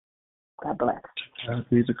you. God bless.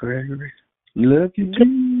 Peter Gregory. Love you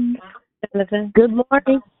too. Good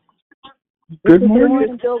morning. Good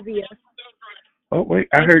morning. Sylvia. Oh, wait.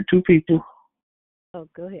 I heard two people. Oh,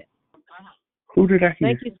 go ahead. Who did I hear?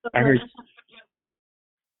 Thank you so much. Heard.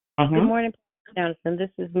 Good morning, Jonathan.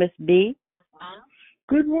 This is Miss B.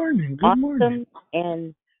 Good morning. Good morning.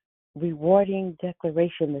 And rewarding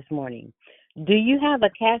declaration this morning. Do you have a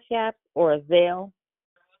Cash App or a Zelle?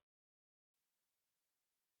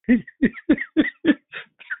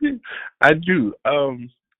 I do.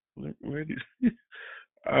 Where did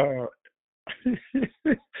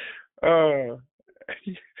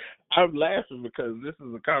I'm laughing because this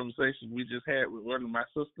is a conversation we just had with one of my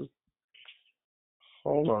sisters.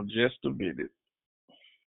 Hold on just a minute.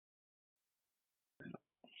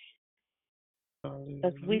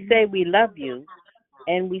 Because we say we love you,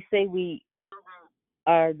 and we say we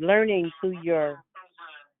are learning through your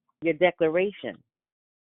your declaration.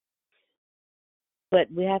 But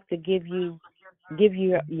we have to give you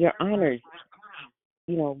your honors.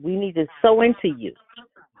 You know, we need to sow into you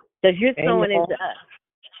because you're sowing into us.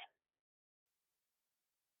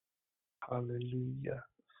 Hallelujah.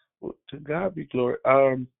 Well, to God be glory.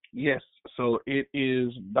 Yes. So it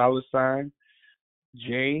is $JONIME.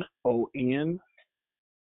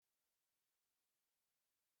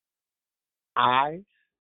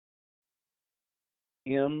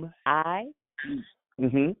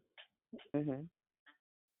 Mhm. Mhm.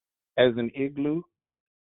 As in igloo.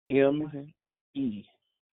 ME.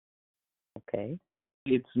 Okay.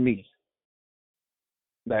 It's me.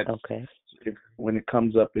 That's okay. When it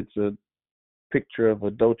comes up, it's a picture of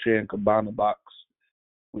a Dolce and Gabbana box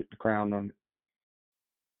with the crown on it.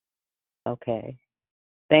 Okay.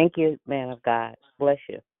 Thank you, man of God. Bless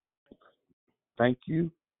you. Thank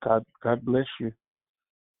you. God bless you.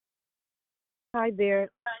 Hi there.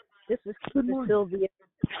 This is Sylvia,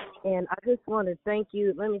 and I just want to thank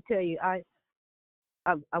you. Let me tell you, I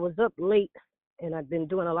was up late, and I've been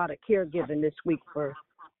doing a lot of caregiving this week for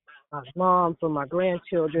my mom, for my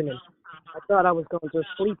grandchildren, and I thought I was going to just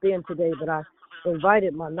sleep in today, but I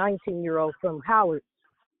invited my 19-year-old from Howard.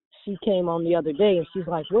 She came on the other day, and she's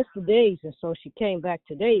like, what's the days? And so she came back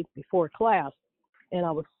today before class, and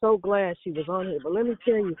I was so glad she was on here. But let me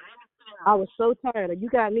tell you, I was so tired. You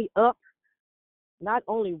got me up, not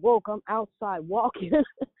only woke, I'm outside walking.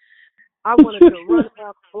 I wanted to run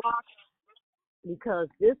around the block because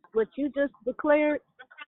this, what you just declared,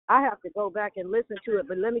 I have to go back and listen to it.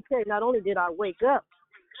 But let me tell you, not only did I wake up,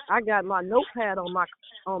 I got my notepad on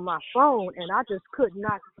my phone, and I just could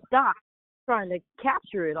not stop trying to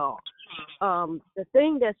capture it all. The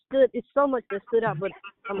thing that it's so much that stood out, but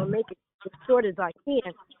I'm going to make it as short as I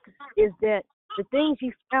can, is that the things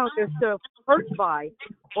you found yourself hurt by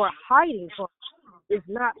or hiding from is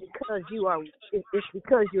not because it's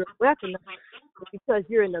because you're weaponized, it's because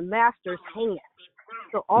you're in the master's hand.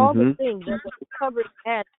 So all the things that were covered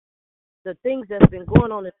at the things that's been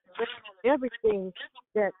going on, everything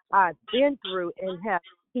that I've been through and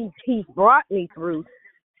he's brought me through,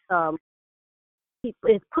 he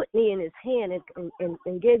put me in his hand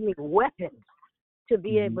and gave me weapons to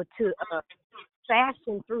be able to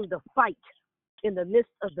fashion through the fight in the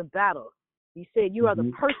midst of the battle. You said you are the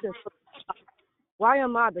person. Why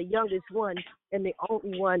am I the youngest one and the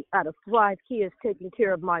only one out of 5 kids taking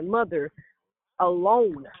care of my mother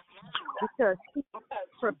alone? Because he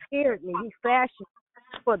prepared me. He fashioned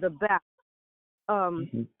for the battle.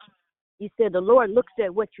 You said the Lord looks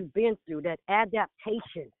at what you've been through, that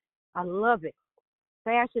adaptation. I love it.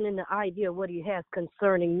 Fashioning the idea of what he has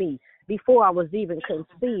concerning me before I was even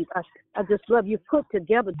conceived. I just love you put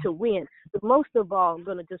together to win. But most of all, I'm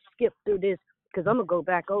going to just skip through this because I'm going to go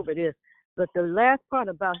back over this. But the last part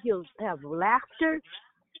about he'll have laughter,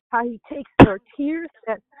 how he takes her tears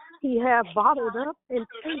that he have bottled up and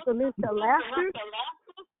turns them into laughter.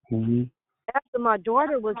 After my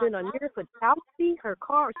daughter was in a near fatality, her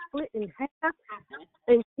car split in half,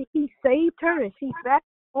 and he saved her, and she's back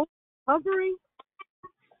home recovering.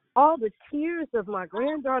 All the tears of my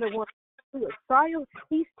granddaughter went through a trial.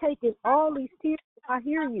 He's taking all these tears. I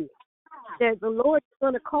hear you. That the Lord is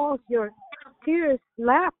going to cause your tears,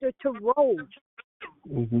 laughter to roll.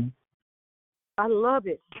 I love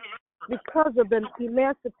it. Because of the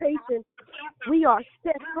emancipation, we are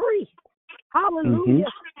set free. Hallelujah.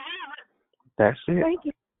 That's it. Thank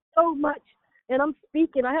you so much. And I'm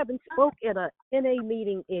speaking. I haven't spoke at a NA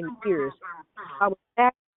meeting in years. I was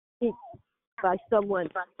asked to speak by someone,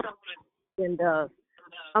 and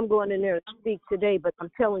I'm going in there to speak today, but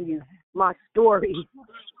I'm telling you, my story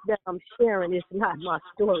that I'm sharing is not my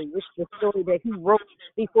story. It's the story that he wrote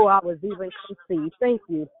before I was even conceived. Thank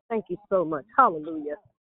you. Thank you so much. Hallelujah.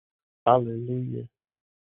 Hallelujah.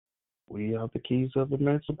 We are the keys of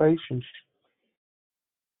emancipation.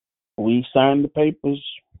 We signed the papers.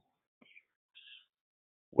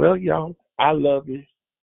 Well, y'all, I love you.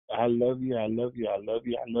 I love you. I love you. I love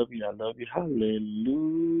you. I love you. I love you.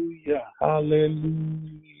 Hallelujah.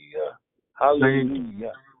 Hallelujah.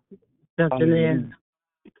 Hallelujah. Stephanie.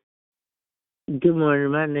 Good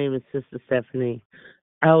morning. My name is Sister Stephanie.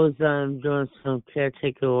 I was doing some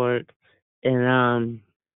caretaker work, and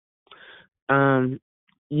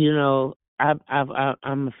you know, I'm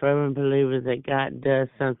a fervent believer that God does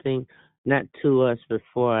something not to us but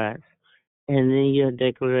for us. And then your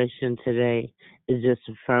declaration today is just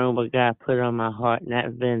affirming what God put on my heart.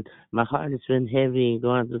 And my heart has been heavy and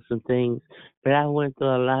going through some things, but I went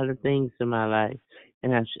through a lot of things in my life,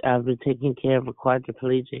 and I've been taking care of a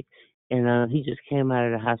quadriplegic, and he just came out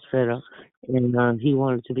of the hospital, and he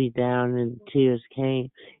wanted to be down, and tears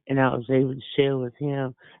came, and I was able to share with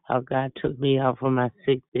him how God took me out from my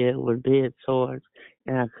sick bed with bed sores,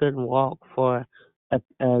 and I couldn't walk for a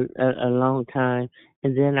long time,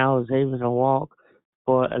 and then I was able to walk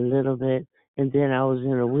for a little bit, and then I was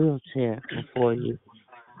in a wheelchair for 4 years.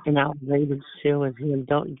 And I was able to share with him,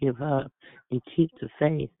 don't give up and keep the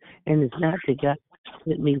faith. And it's not that God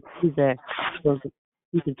put me through that so to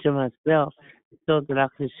keep it to myself, so that I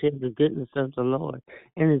can share the goodness of the Lord.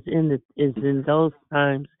 And it's in those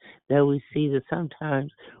times that we see that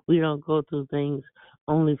sometimes we don't go through things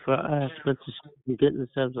only for us, but to share the goodness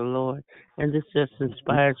of the Lord. And this just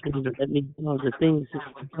inspires me to let me know the things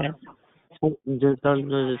that just don't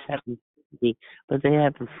just happen to me, but they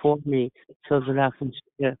happen for me so that I can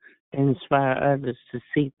share and inspire others to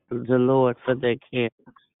seek the Lord for their care.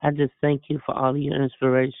 I just thank you for all your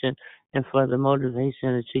inspiration and for the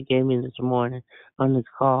motivation that you gave me this morning on this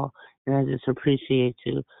call. And I just appreciate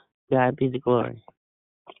you. God be the glory.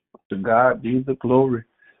 To God be the glory.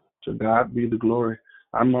 To God be the glory.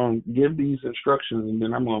 I'm going to give these instructions and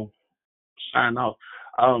then I'm going to sign off.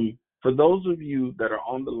 For those of you that are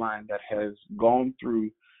on the line that has gone through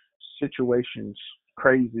situations,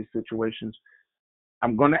 crazy situations,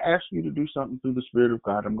 I'm going to ask you to do something through the Spirit of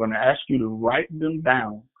God. I'm going to ask you to write them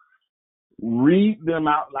down, read them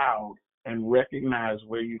out loud, and recognize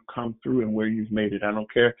where you've come through and where you've made it. I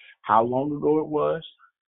don't care how long ago it was.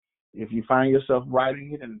 If you find yourself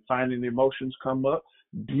writing it and finding emotions come up,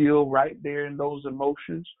 deal right there in those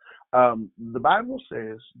emotions. The Bible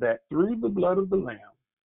says that through the blood of the Lamb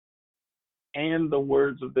and the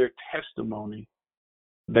words of their testimony,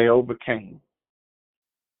 they overcame.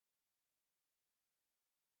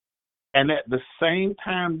 And at the same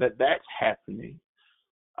time that that's happening,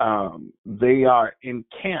 they are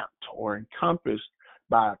encamped or encompassed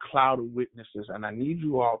by a cloud of witnesses. And I need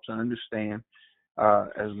you all to understand,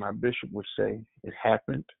 as my bishop would say, it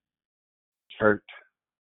happened, it's hurt,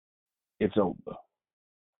 it's over.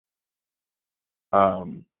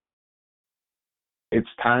 It's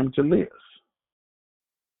time to live.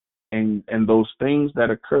 And those things that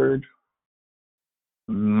occurred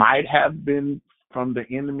might have been from the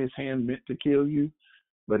enemy's hand meant to kill you,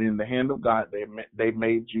 but in the hand of God, they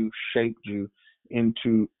made you, shaped you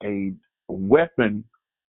into a weapon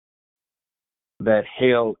that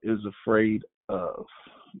hell is afraid of.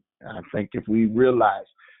 And I think if we realize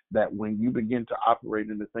that when you begin to operate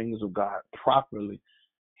in the things of God properly,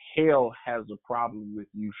 hell has a problem with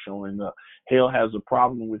you showing up. Hell has a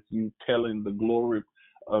problem with you telling the glory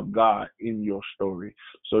of God in your story.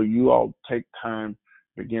 So you all take time,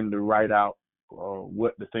 begin to write out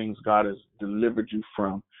what the things God has delivered you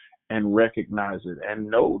from, and recognize it, and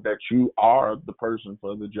know that you are the person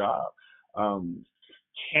for the job.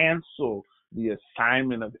 Cancel the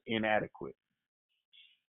assignment of inadequate.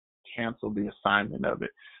 Cancel the assignment of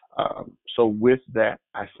it. So with that,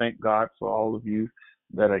 I thank God for all of you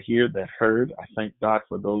that are here that heard. I thank God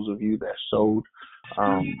for those of you that sowed.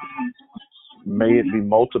 May it be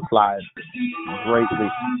multiplied greatly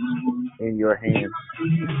in your hands.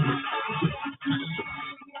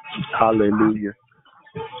 Hallelujah.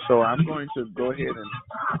 So I'm going to go ahead and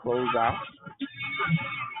close out.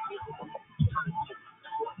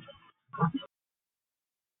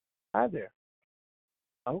 Hi there.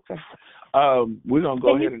 Okay. We're going to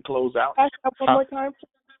go ahead and close out. One more time.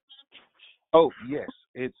 Oh, yes.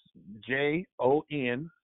 It's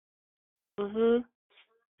JON.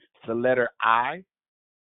 The letter I.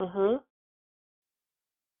 The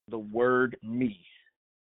word me.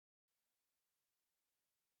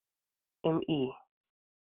 M-E.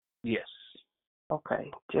 Yes.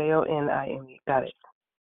 Okay. JONIME. Got it.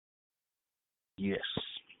 Yes.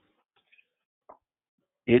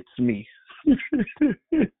 It's me.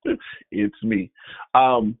 It's me.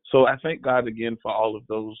 So I thank God again for all of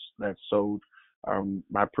those that sowed.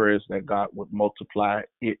 My prayers that God would multiply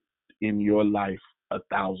it in your life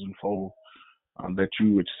 1,000-fold, that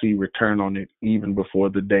you would see return on it even before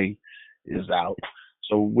the day is out.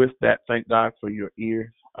 So with that, thank God for your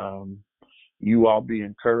ear. You all be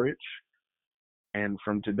encouraged. And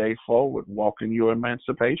from today forward, walk in your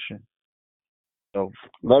emancipation. So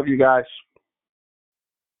love you guys.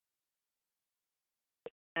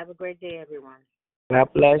 Have a great day, everyone.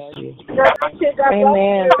 God bless you.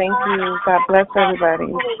 Amen. Thank you. God bless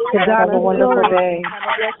everybody. Have a wonderful day. Have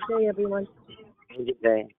a blessed day, everyone. Have a good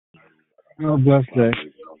day. Have a blessed day.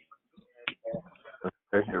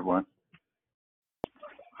 Hey, everyone.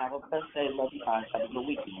 Have a blessed day. Love you guys. Have a good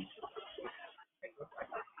weekend.